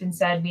times it's been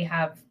said we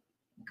have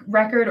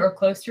record or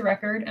close to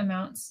record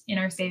amounts in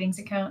our savings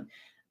account.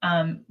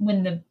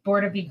 When the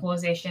Board of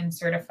Equalization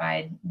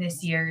certified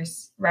this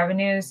year's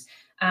revenues,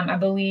 I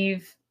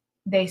believe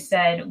they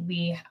said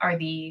we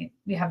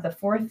have the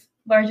fourth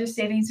largest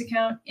savings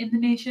account in the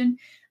nation.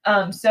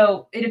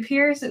 So it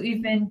appears that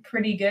we've been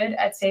pretty good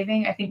at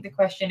saving. I think the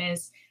question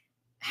is,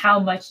 how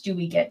much do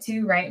we get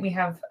to, right? We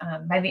have,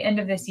 by the end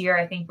of this year,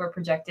 I think we're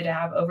projected to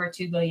have over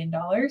 $2 billion.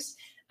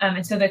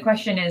 And so the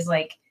question is,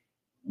 like,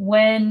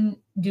 when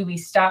do we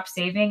stop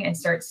saving and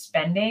start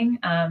spending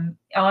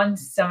on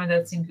some of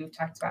those things we've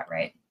talked about,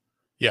 right?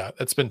 Yeah,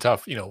 it's been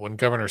tough. When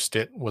Governor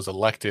Stitt was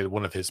elected,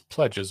 one of his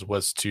pledges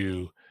was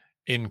to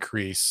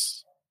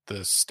increase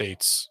the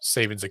state's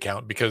savings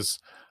account, because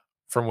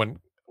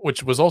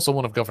which was also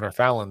one of Governor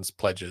Fallon's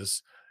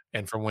pledges.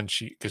 And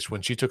because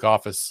when she took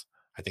office,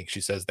 I think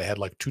she says they had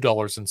like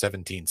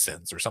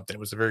 $2.17 or something. It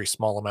was a very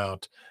small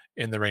amount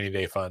in the rainy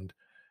day fund.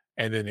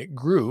 And then it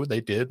grew.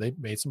 They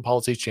made some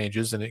policy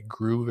changes and it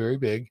grew very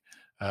big.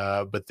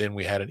 But then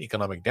we had an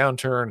economic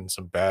downturn and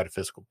some bad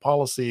fiscal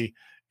policy,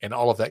 and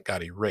all of that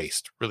got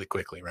erased really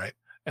quickly, right?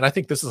 And I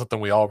think this is something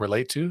we all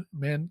relate to,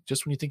 man.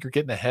 Just when you think you're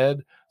getting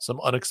ahead, some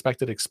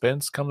unexpected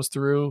expense comes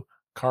through,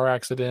 car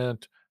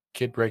accident,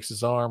 kid breaks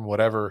his arm,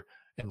 whatever,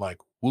 and like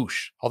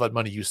whoosh, all that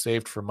money you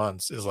saved for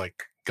months is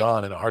like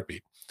gone in a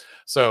heartbeat.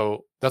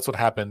 So that's what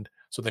happened.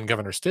 So then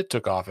Governor Stitt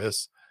took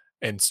office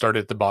and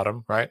started at the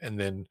bottom, right? And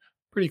then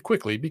pretty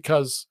quickly,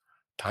 because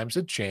times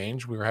had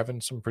changed, we were having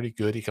some pretty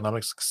good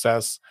economic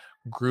success,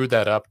 grew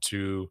that up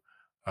to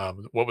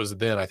what was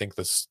then, I think,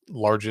 the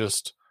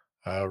largest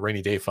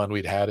rainy day fund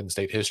we'd had in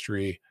state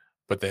history.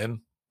 But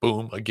then,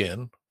 boom,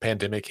 again,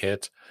 pandemic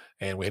hit,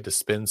 and we had to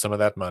spend some of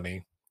that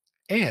money.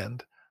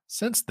 And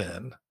since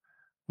then,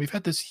 we've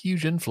had this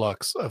huge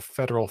influx of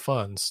federal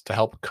funds to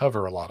help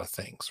cover a lot of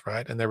things,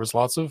 right? And there was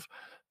lots of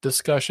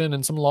discussion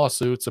and some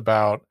lawsuits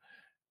about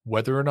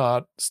whether or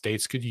not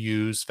states could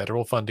use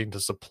federal funding to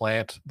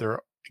supplant their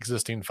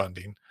existing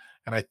funding.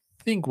 And I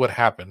think what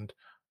happened,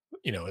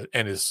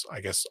 and is,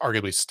 I guess,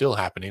 arguably still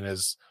happening,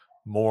 as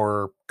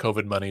more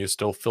COVID money is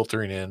still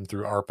filtering in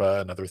through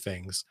ARPA and other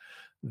things,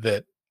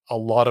 that a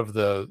lot of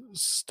the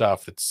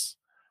stuff that's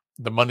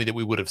the money that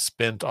we would have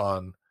spent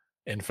on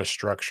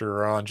infrastructure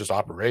or on just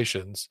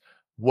operations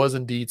was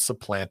indeed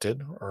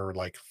supplanted or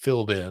like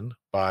filled in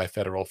by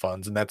federal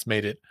funds. And that's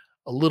made it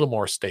a little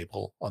more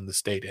stable on the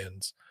state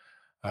ends.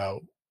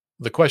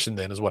 The question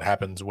then is what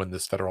happens when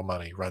this federal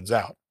money runs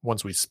out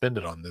once we spend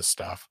it on this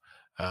stuff.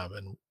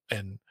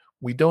 And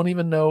we don't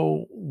even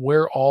know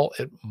where all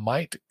it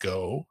might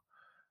go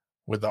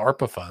with the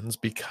ARPA funds,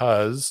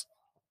 because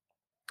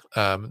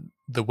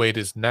the way it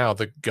is now,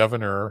 the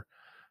governor's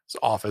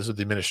office or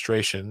the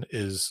administration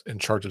is in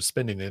charge of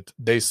spending it.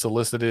 They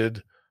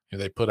solicited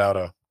They put out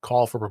a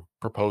call for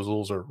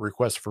proposals or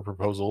request for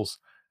proposals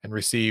and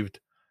received,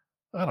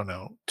 I don't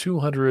know,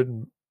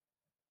 $200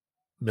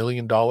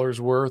 million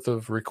worth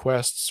of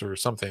requests or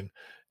something,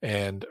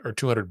 and or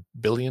 $200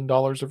 billion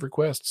of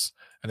requests,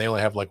 and they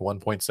only have like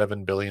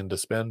 1.7 billion to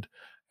spend,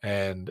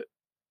 and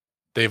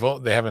they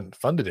haven't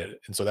funded it,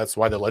 and so that's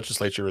why the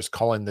legislature is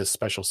calling this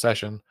special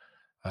session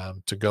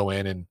to go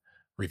in and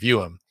review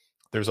them.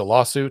 There's a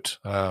lawsuit,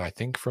 I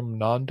think, from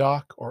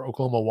NonDoc or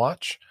Oklahoma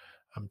Watch,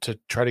 to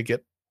try to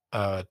get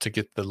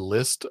the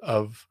list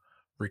of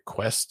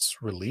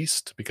requests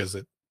released, because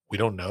we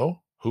don't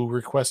know who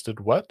requested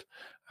what,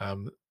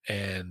 um,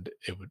 and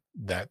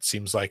that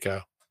seems like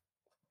a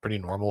pretty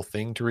normal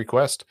thing to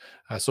request.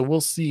 So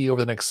we'll see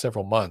over the next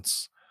several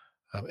months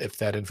if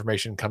that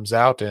information comes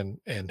out,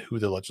 and who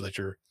the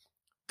legislature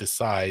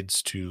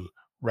decides to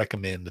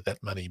recommend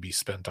that money be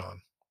spent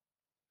on.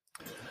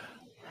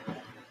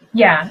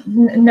 Yeah,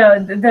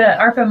 no, the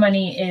ARPA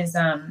money is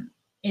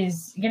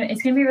it's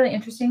gonna be really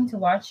interesting to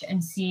watch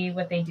and see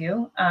what they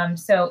do.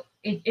 So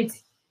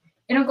it's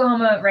in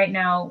Oklahoma right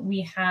now.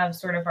 We have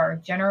sort of our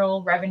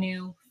general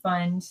revenue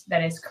fund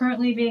that is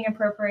currently being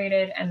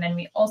appropriated, and then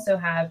we also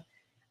have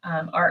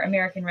our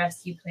American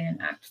Rescue Plan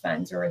Act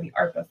funds, or the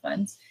ARPA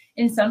funds.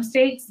 In some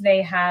states,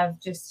 they have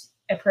just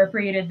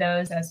appropriated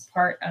those as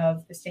part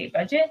of the state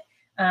budget.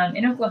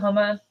 In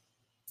Oklahoma,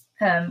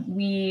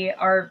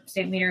 our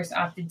state leaders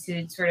opted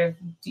to sort of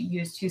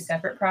use two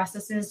separate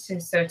processes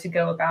to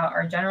go about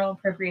our general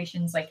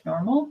appropriations like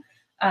normal,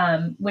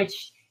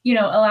 which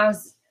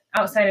allows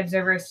outside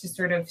observers to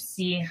sort of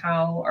see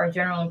how our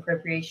general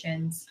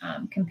appropriations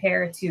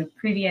compare to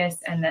previous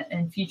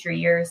and future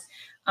years.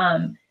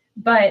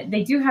 But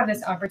they do have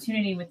this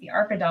opportunity with the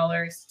ARPA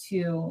dollars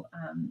to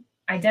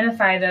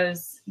identify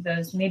those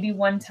maybe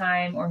one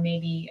time, or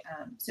maybe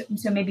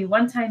so maybe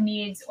one-time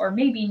needs, or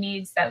maybe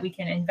needs that we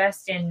can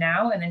invest in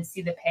now and then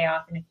see the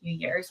payoff in a few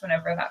years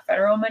whenever that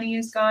federal money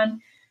is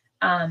gone.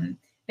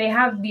 They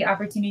have the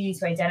opportunity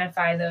to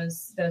identify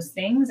those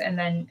things, and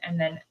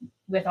then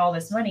with all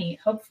this money,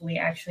 hopefully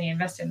actually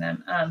invest in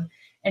them.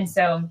 And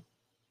so,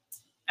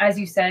 as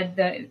you said,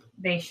 they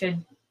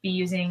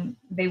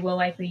will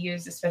likely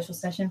use a special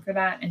session for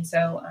that. And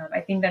so I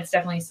think that's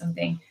definitely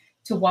something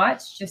to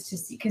watch, just to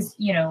see, because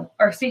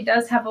our state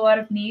does have a lot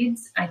of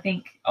needs. I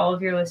think all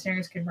of your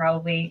listeners could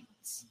probably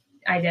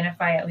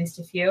identify at least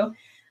a few.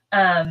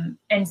 And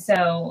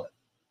so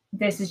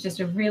this is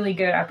just a really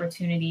good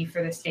opportunity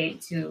for the state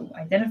to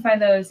identify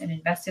those and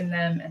invest in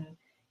them. And,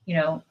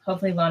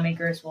 hopefully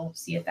lawmakers will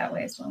see it that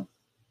way as well.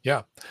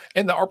 Yeah.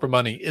 And the ARPA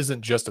money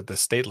isn't just at the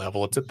state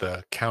level, it's at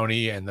the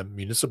county and the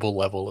municipal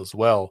level as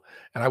well.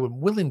 And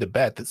I'm willing to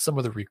bet that some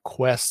of the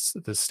requests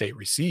that the state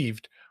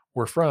received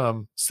were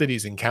from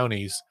cities and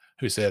counties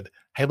who said,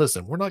 hey,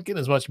 listen, we're not getting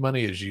as much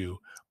money as you,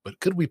 but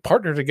could we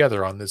partner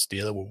together on this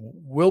deal?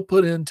 We'll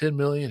put in 10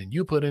 million and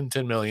you put in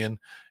 10 million,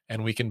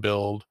 and we can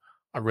build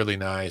a really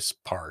nice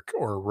park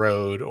or a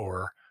road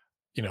or,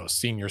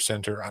 senior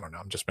center. I don't know.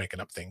 I'm just making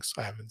up things.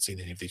 I haven't seen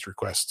any of these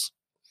requests.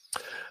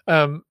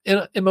 And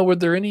Emma, were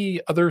there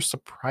any other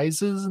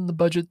surprises in the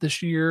budget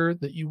this year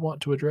that you want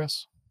to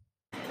address?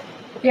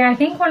 Yeah, I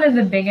think one of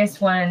the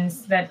biggest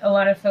ones that a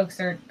lot of folks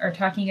are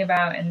talking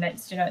about, and that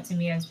stood out to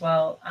me as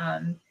well,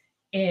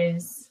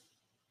 is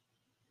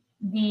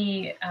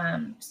the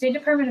State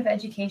Department of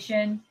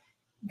Education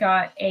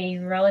got a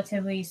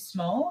relatively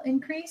small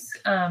increase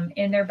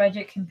in their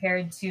budget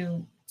compared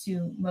to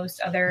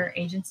most other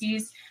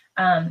agencies.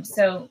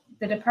 So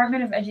the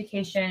Department of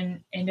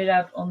Education ended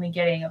up only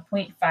getting a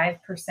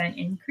 0.5%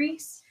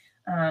 increase.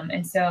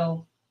 And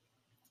so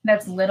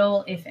that's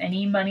little, if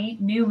any,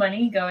 new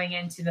money going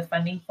into the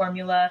funding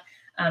formula.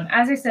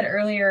 As I said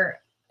earlier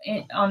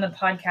on the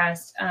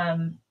podcast,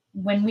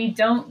 when we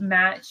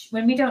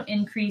don't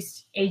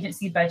increase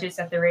agency budgets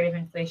at the rate of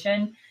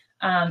inflation,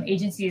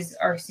 agencies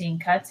are seeing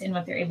cuts in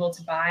what they're able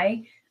to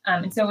buy.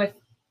 And so with,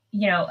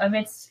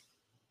 amidst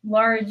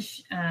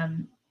large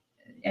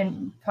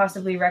and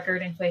possibly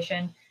record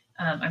inflation,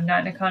 I'm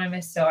not an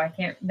economist, so I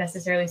can't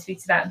necessarily speak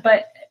to that.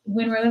 But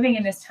when we're living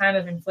in this time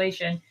of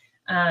inflation,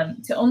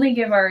 to only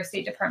give our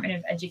State Department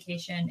of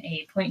Education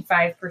a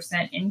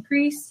 0.5%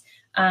 increase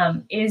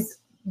is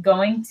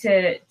going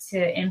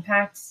to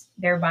impact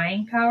their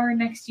buying power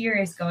next year,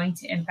 is going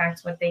to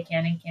impact what they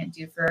can and can't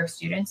do for our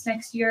students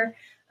next year.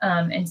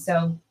 And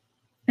so,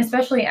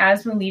 especially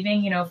as we're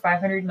leaving,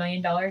 $500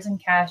 million in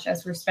cash,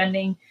 as we're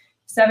spending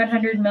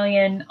 $700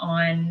 million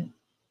on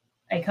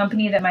a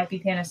company that might be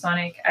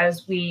Panasonic,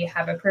 as we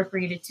have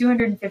appropriated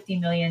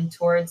 $250 million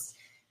towards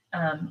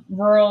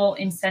rural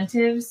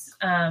incentives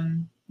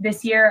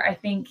this year. I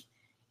think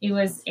it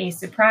was a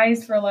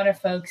surprise for a lot of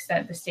folks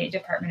that the State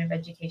Department of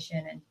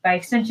Education, and by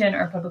extension,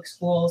 our public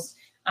schools,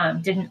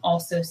 didn't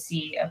also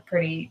see a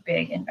pretty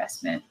big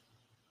investment.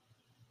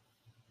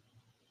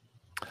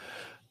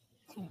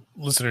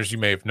 Listeners, you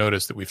may have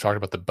noticed that we've talked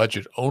about the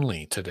budget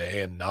only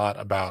today and not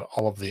about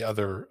all of the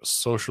other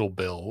social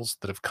bills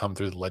that have come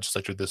through the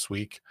legislature this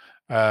week.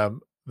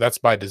 That's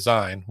by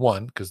design.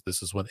 One, because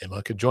this is when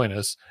Emma could join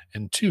us,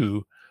 and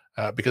two,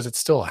 because it's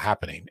still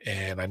happening.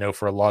 And I know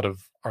for a lot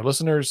of our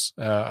listeners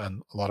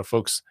and a lot of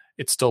folks,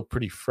 it's still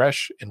pretty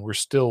fresh, and we're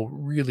still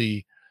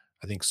really,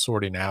 I think,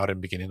 sorting out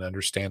and beginning to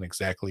understand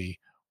exactly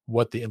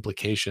what the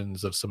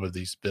implications of some of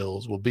these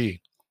bills will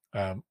be.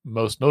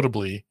 Most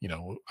notably,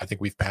 I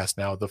think we've passed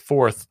now the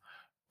fourth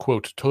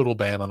quote total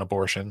ban on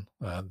abortion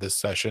this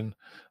session.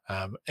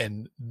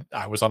 And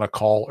I was on a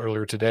call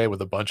earlier today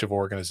with a bunch of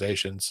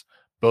organizations,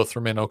 both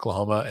from in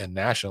Oklahoma and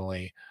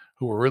nationally,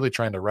 who were really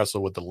trying to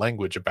wrestle with the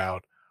language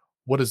about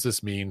what does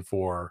this mean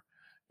for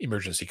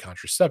emergency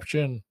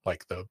contraception,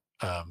 like the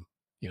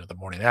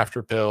morning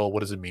after pill. What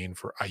does it mean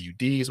for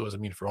IUDs? What does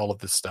it mean for all of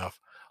this stuff?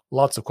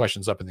 Lots of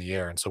questions up in the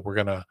air. And so we're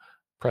going to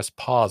press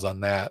pause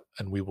on that,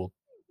 and we will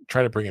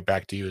try to bring it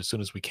back to you as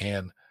soon as we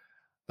can.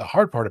 The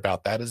hard part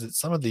about that is that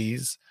some of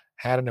these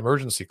had an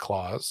emergency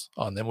clause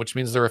on them, which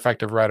means they're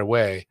effective right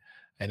away.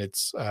 And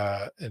it's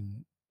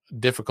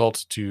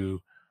difficult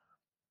to,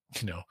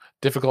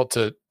 difficult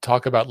to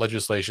talk about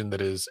legislation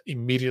that is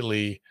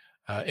immediately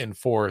in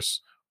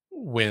force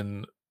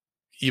when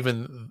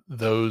even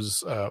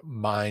those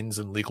minds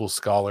and legal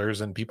scholars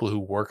and people who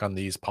work on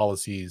these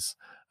policies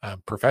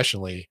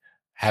professionally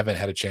haven't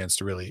had a chance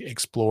to really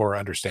explore or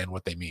understand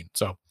what they mean.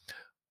 So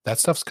that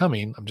stuff's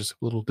coming. I'm just a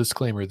little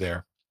disclaimer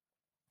there.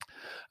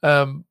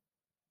 Emma,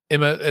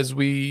 as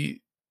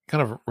we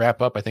kind of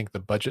wrap up, I think the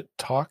budget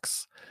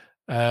talks,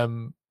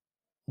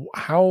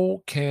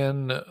 how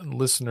can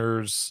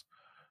listeners,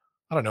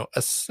 I don't know,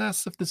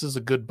 assess if this is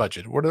a good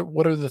budget? What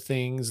are the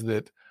things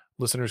that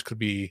listeners could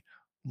be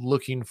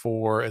looking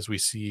for as we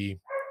see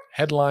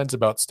headlines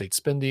about state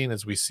spending,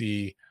 as we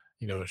see,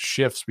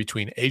 shifts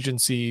between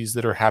agencies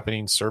that are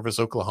happening, Service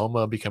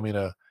Oklahoma becoming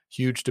a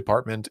huge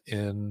department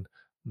in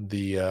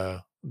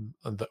the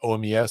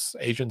OMES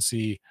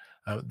agency,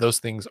 those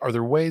things. Are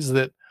there ways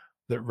that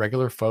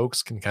regular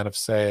folks can kind of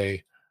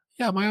say,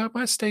 yeah,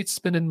 my state's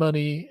spending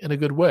money in a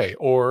good way,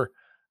 or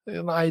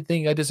I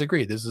think I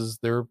disagree.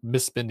 They're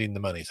misspending the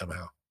money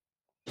somehow.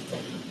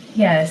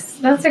 Yes,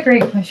 that's a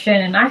great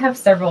question. And I have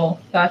several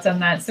thoughts on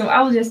that. So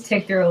I'll just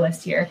tick through a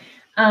list here.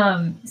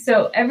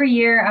 So every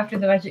year after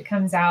the budget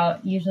comes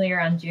out, usually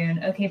around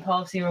June, OK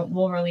Policy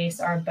will release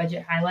our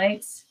budget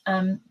highlights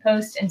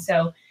post. And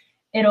so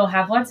it'll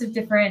have lots of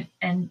different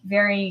and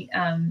very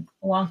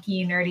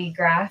wonky, nerdy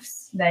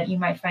graphs that you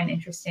might find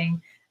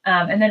interesting.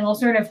 And then we'll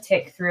sort of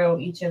tick through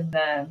each of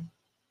the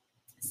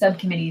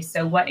subcommittees.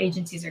 So what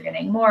agencies are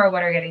getting more,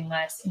 what are getting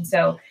less. And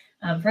so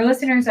for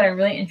listeners that are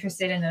really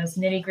interested in those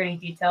nitty gritty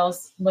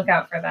details, look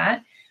out for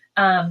that.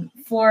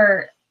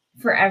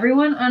 For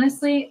everyone,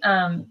 honestly,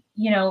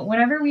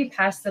 whenever we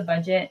pass the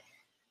budget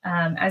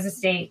as a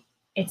state,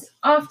 it's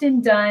often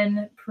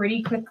done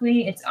pretty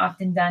quickly. It's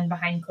often done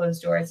behind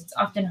closed doors. It's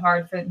often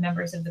hard for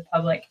members of the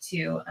public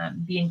to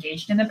be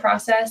engaged in the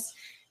process.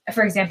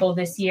 For example,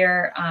 this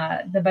year,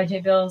 the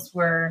budget bills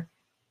were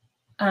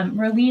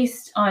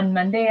released on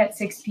Monday at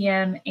 6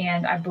 p.m.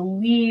 And I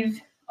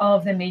believe all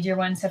of the major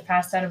ones have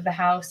passed out of the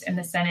House and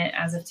the Senate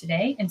as of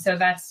today. And so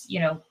that's,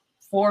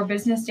 4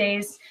 business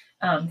days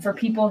for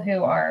people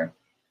who are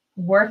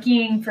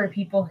working, for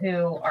people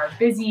who are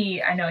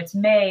busy. I know it's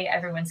May,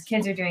 everyone's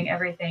kids are doing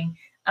everything.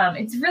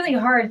 It's really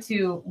hard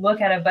to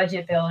look at a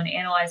budget bill and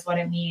analyze what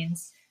it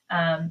means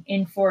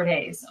in 4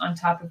 days on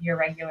top of your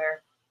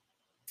regular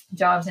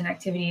jobs and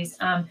activities.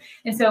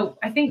 And so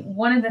I think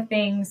one of the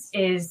things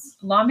is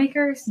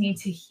lawmakers need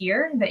to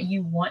hear that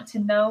you want to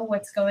know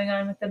what's going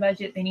on with the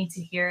budget. They need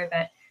to hear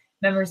that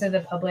members of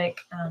the public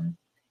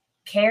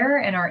care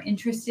and are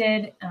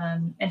interested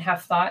and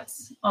have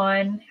thoughts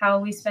on how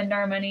we spend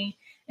our money.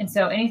 And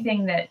so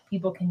anything that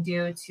people can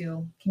do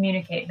to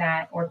communicate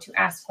that or to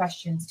ask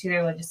questions to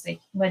their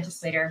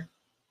legislator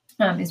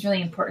is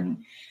really important.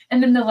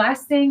 And then the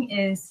last thing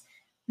is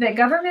that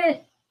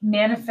government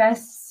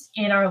manifests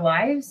in our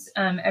lives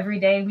every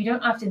day. We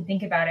don't often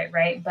think about it,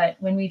 right? But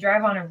when we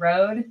drive on a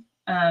road,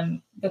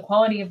 the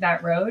quality of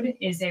that road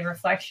is a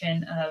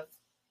reflection of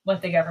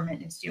what the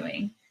government is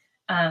doing.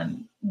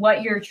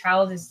 What your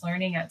child is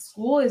learning at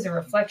school is a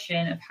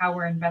reflection of how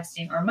we're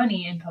investing our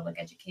money in public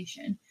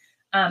education.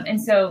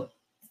 And so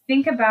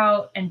think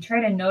about and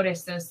try to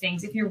notice those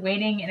things. If you're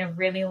waiting in a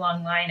really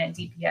long line at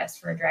DPS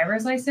for a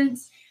driver's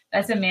license,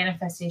 that's a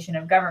manifestation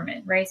of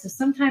government, right? So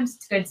sometimes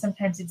it's good,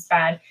 sometimes it's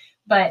bad.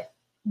 But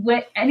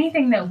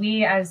anything that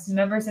we as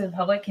members of the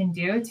public can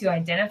do to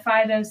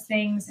identify those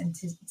things and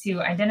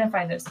to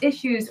identify those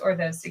issues or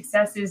those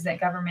successes that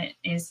government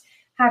is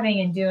having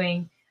and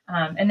doing,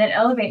 and then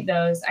elevate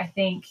those, I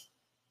think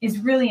is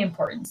really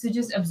important. So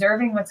just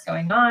observing what's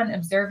going on,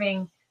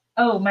 observing,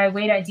 oh, my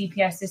wait at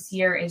DPS this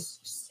year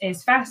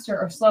is faster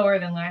or slower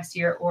than last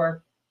year,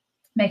 or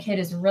my kid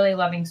is really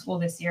loving school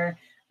this year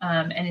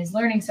and is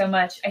learning so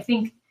much. I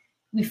think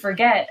we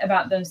forget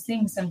about those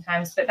things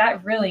sometimes, but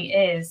that really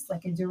is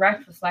like a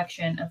direct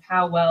reflection of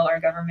how well our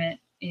government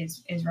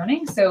is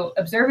running. So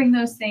observing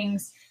those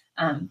things,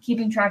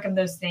 keeping track of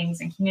those things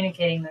and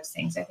communicating those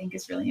things, I think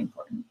is really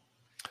important.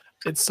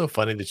 It's so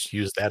funny that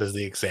you use that as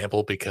the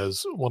example,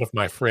 because one of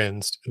my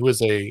friends who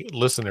is a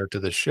listener to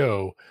the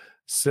show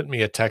sent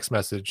me a text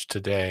message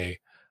today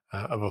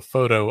of a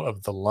photo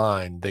of the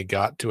line they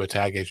got to a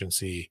tag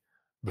agency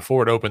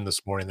before it opened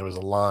this morning. There was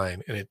a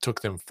line, and it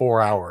took them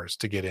 4 hours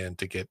to get in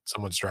to get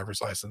someone's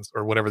driver's license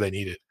or whatever they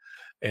needed.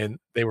 And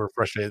they were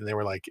frustrated, and they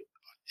were like,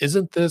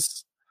 "Isn't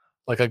this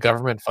like a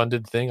government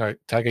funded thing?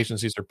 Tag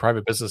agencies are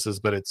private businesses,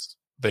 but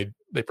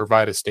they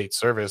provide a state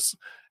service."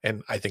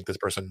 And I think this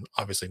person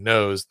obviously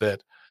knows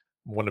that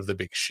one of the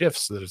big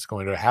shifts that is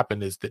going to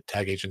happen is that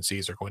tag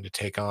agencies are going to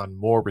take on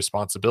more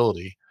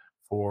responsibility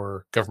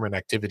for government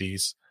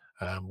activities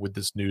with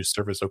this new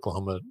Service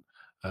Oklahoma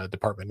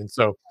department. And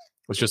so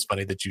it's just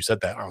funny that you said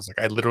that. I was like,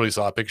 I literally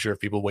saw a picture of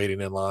people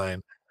waiting in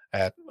line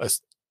at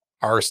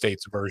our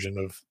state's version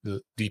of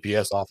the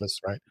DPS office,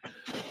 right?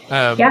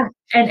 Yeah,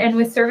 and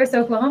with Service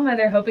Oklahoma,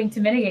 they're hoping to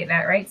mitigate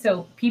that, right?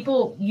 So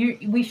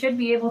we should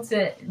be able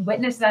to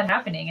witness that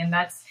happening, and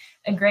that's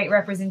a great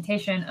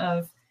representation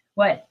of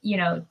what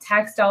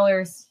tax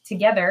dollars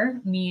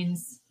together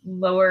means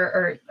lower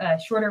or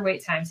shorter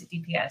wait times at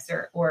DPS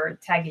or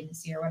tag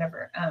agency or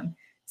whatever.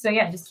 So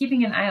yeah, just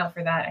keeping an eye out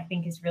for that, I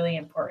think, is really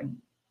important.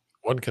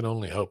 One can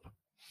only hope.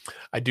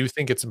 I do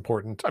think it's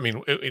important. I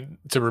mean,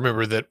 to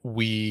remember that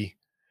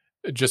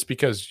just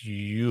because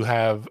you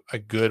have a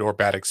good or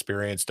bad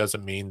experience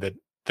doesn't mean that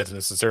that's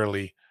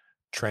necessarily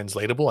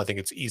translatable. I think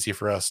it's easy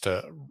for us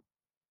to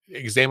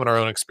examine our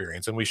own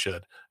experience, and we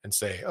should, and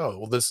say, oh,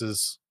 well, this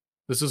is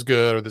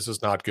good, or this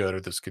is not good, or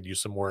this could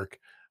use some work.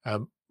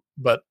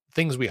 But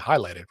things we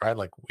highlighted, right?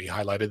 Like we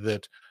highlighted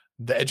that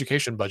the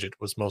education budget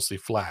was mostly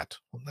flat.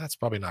 Well, that's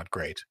probably not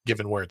great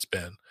given where it's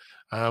been.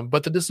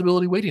 But the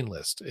disability waiting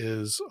list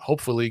is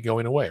hopefully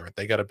going away, right?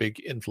 They got a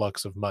big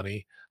influx of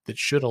money that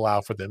should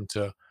allow for them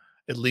to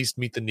at least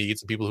meet the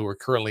needs of people who are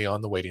currently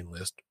on the waiting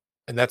list.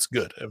 And that's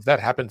good. If that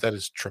happens, that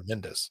is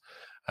tremendous.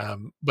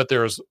 But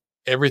there's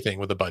everything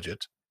with a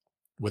budget,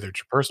 whether it's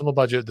your personal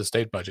budget, the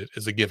state budget,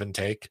 is a give and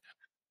take.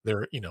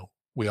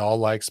 We all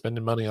like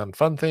spending money on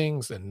fun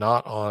things and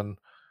not on,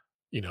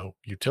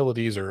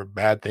 utilities or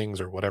bad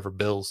things or whatever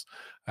bills.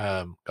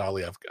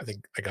 Golly, I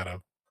think I got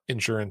a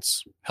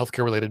insurance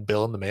healthcare related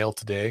bill in the mail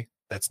today.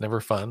 That's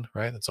never fun,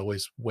 right? That's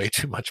always way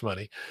too much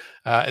money.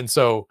 And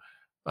so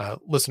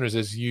listeners,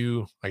 as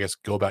you, I guess,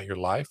 go about your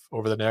life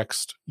over the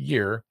next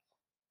year,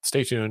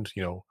 stay tuned.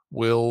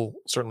 We'll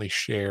certainly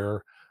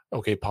share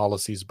OK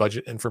Policy's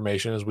budget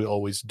information as we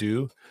always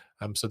do,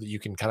 so that you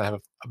can kind of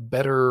have a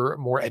better,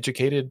 more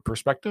educated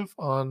perspective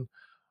on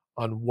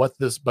what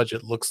this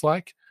budget looks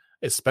like,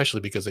 especially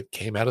because it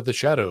came out of the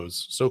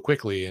shadows so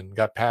quickly and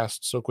got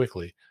passed so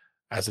quickly,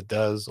 as it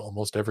does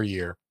almost every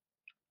year.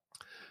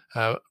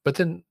 But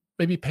then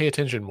maybe pay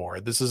attention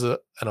more. This is an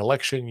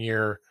election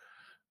year.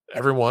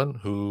 Everyone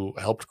who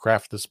helped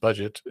craft this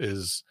budget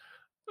is,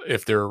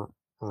 if they're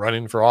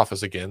running for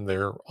office again,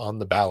 they're on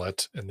the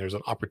ballot, and there's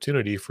an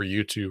opportunity for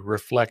you to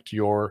reflect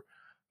your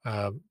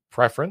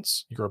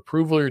preference, your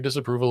approval or your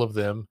disapproval of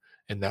them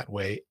in that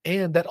way.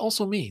 And that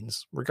also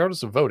means,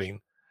 regardless of voting,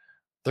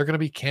 they're going to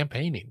be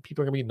campaigning.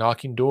 People are going to be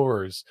knocking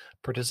doors,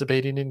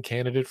 participating in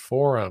candidate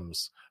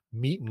forums,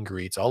 meet and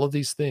greets, all of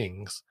these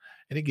things.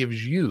 And it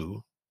gives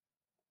you,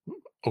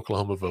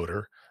 Oklahoma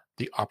voter,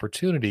 the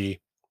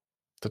opportunity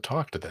to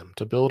talk to them,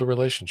 to build a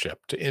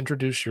relationship, to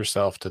introduce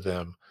yourself to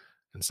them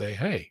and say,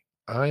 hey,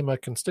 I'm a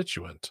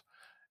constituent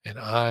and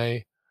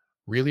I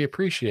really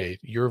appreciate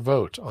your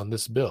vote on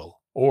this bill,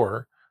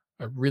 or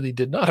I really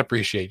did not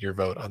appreciate your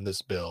vote on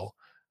this bill,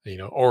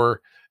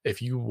 or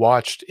if you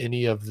watched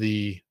any of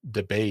the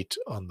debate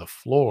on the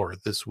floor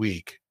this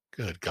week,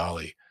 good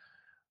golly,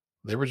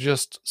 there were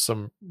just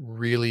some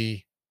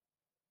really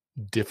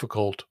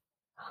difficult,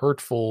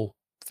 hurtful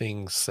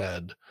things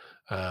said,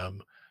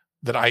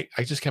 that I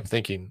just kept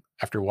thinking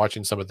after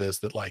watching some of this,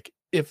 that like,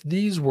 if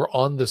these were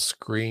on the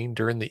screen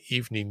during the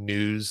evening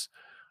news,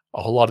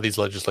 a whole lot of these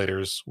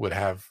legislators would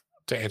have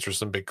to answer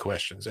some big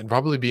questions and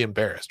probably be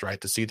embarrassed,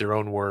 right? To see their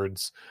own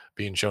words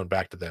being shown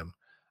back to them.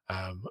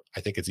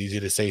 I think it's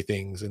easy to say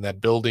things in that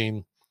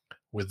building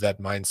with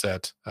that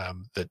mindset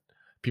that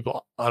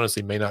people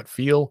honestly may not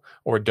feel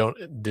or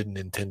didn't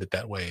intend it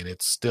that way. And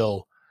it's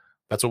still,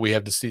 that's what we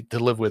have to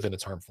live with, and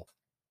it's harmful.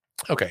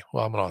 Okay,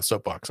 well, I'm on a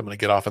soapbox. I'm going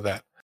to get off of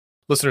that.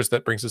 Listeners,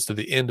 that brings us to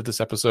the end of this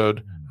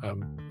episode.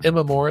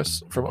 Emma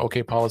Morris from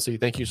OK Policy,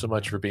 thank you so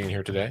much for being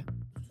here today.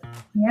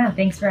 Yeah,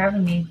 thanks for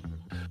having me.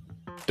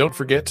 Don't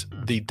forget,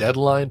 the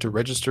deadline to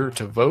register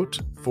to vote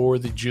for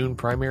the June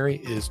primary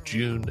is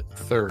June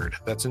 3rd.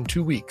 That's in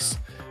 2 weeks.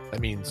 That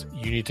means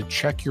you need to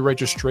check your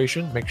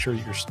registration, make sure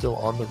that you're still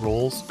on the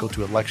rolls. Go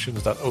to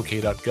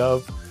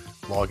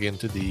elections.ok.gov, log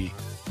into the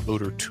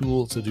voter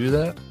tool to do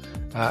that,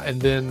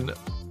 and then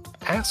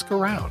ask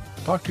around.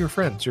 Talk to your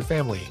friends, your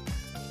family.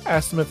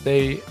 Ask them if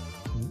they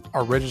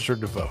are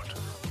registered to vote.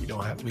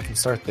 We can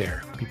start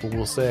there. People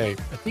will say,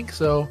 I think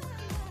so.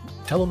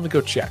 Tell them to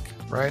go check,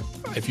 right?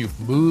 If you've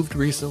moved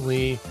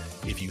recently,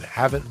 if you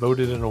haven't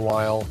voted in a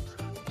while,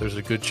 there's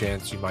a good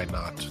chance you might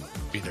not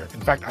be there.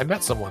 In fact, I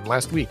met someone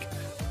last week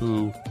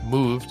who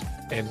moved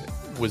and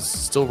was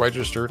still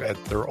registered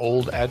at their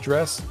old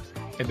address,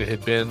 and it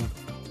had been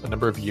a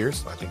number of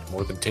years, I think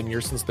more than 10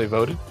 years since they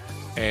voted,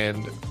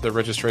 and the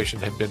registration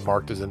had been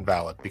marked as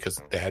invalid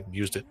because they hadn't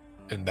used it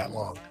in that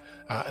long.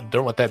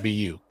 Don't let that be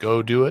you.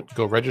 Go do it.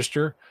 Go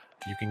register.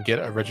 You can get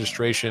a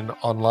registration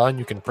online.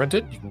 You can print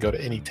it. You can go to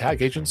any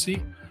tag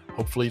agency.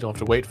 Hopefully you don't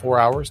have to wait 4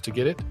 hours to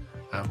get it.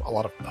 A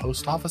lot of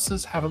post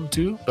offices have them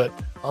too, but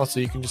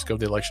honestly, you can just go to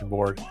the election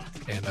board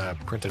and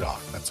print it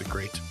off. That's a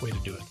great way to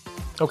do it.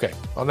 Okay,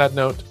 on that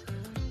note,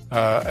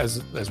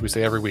 as we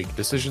say every week,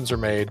 decisions are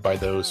made by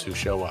those who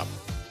show up.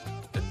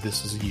 And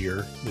this is a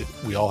year that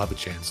we all have a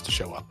chance to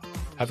show up.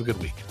 Have a good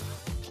week.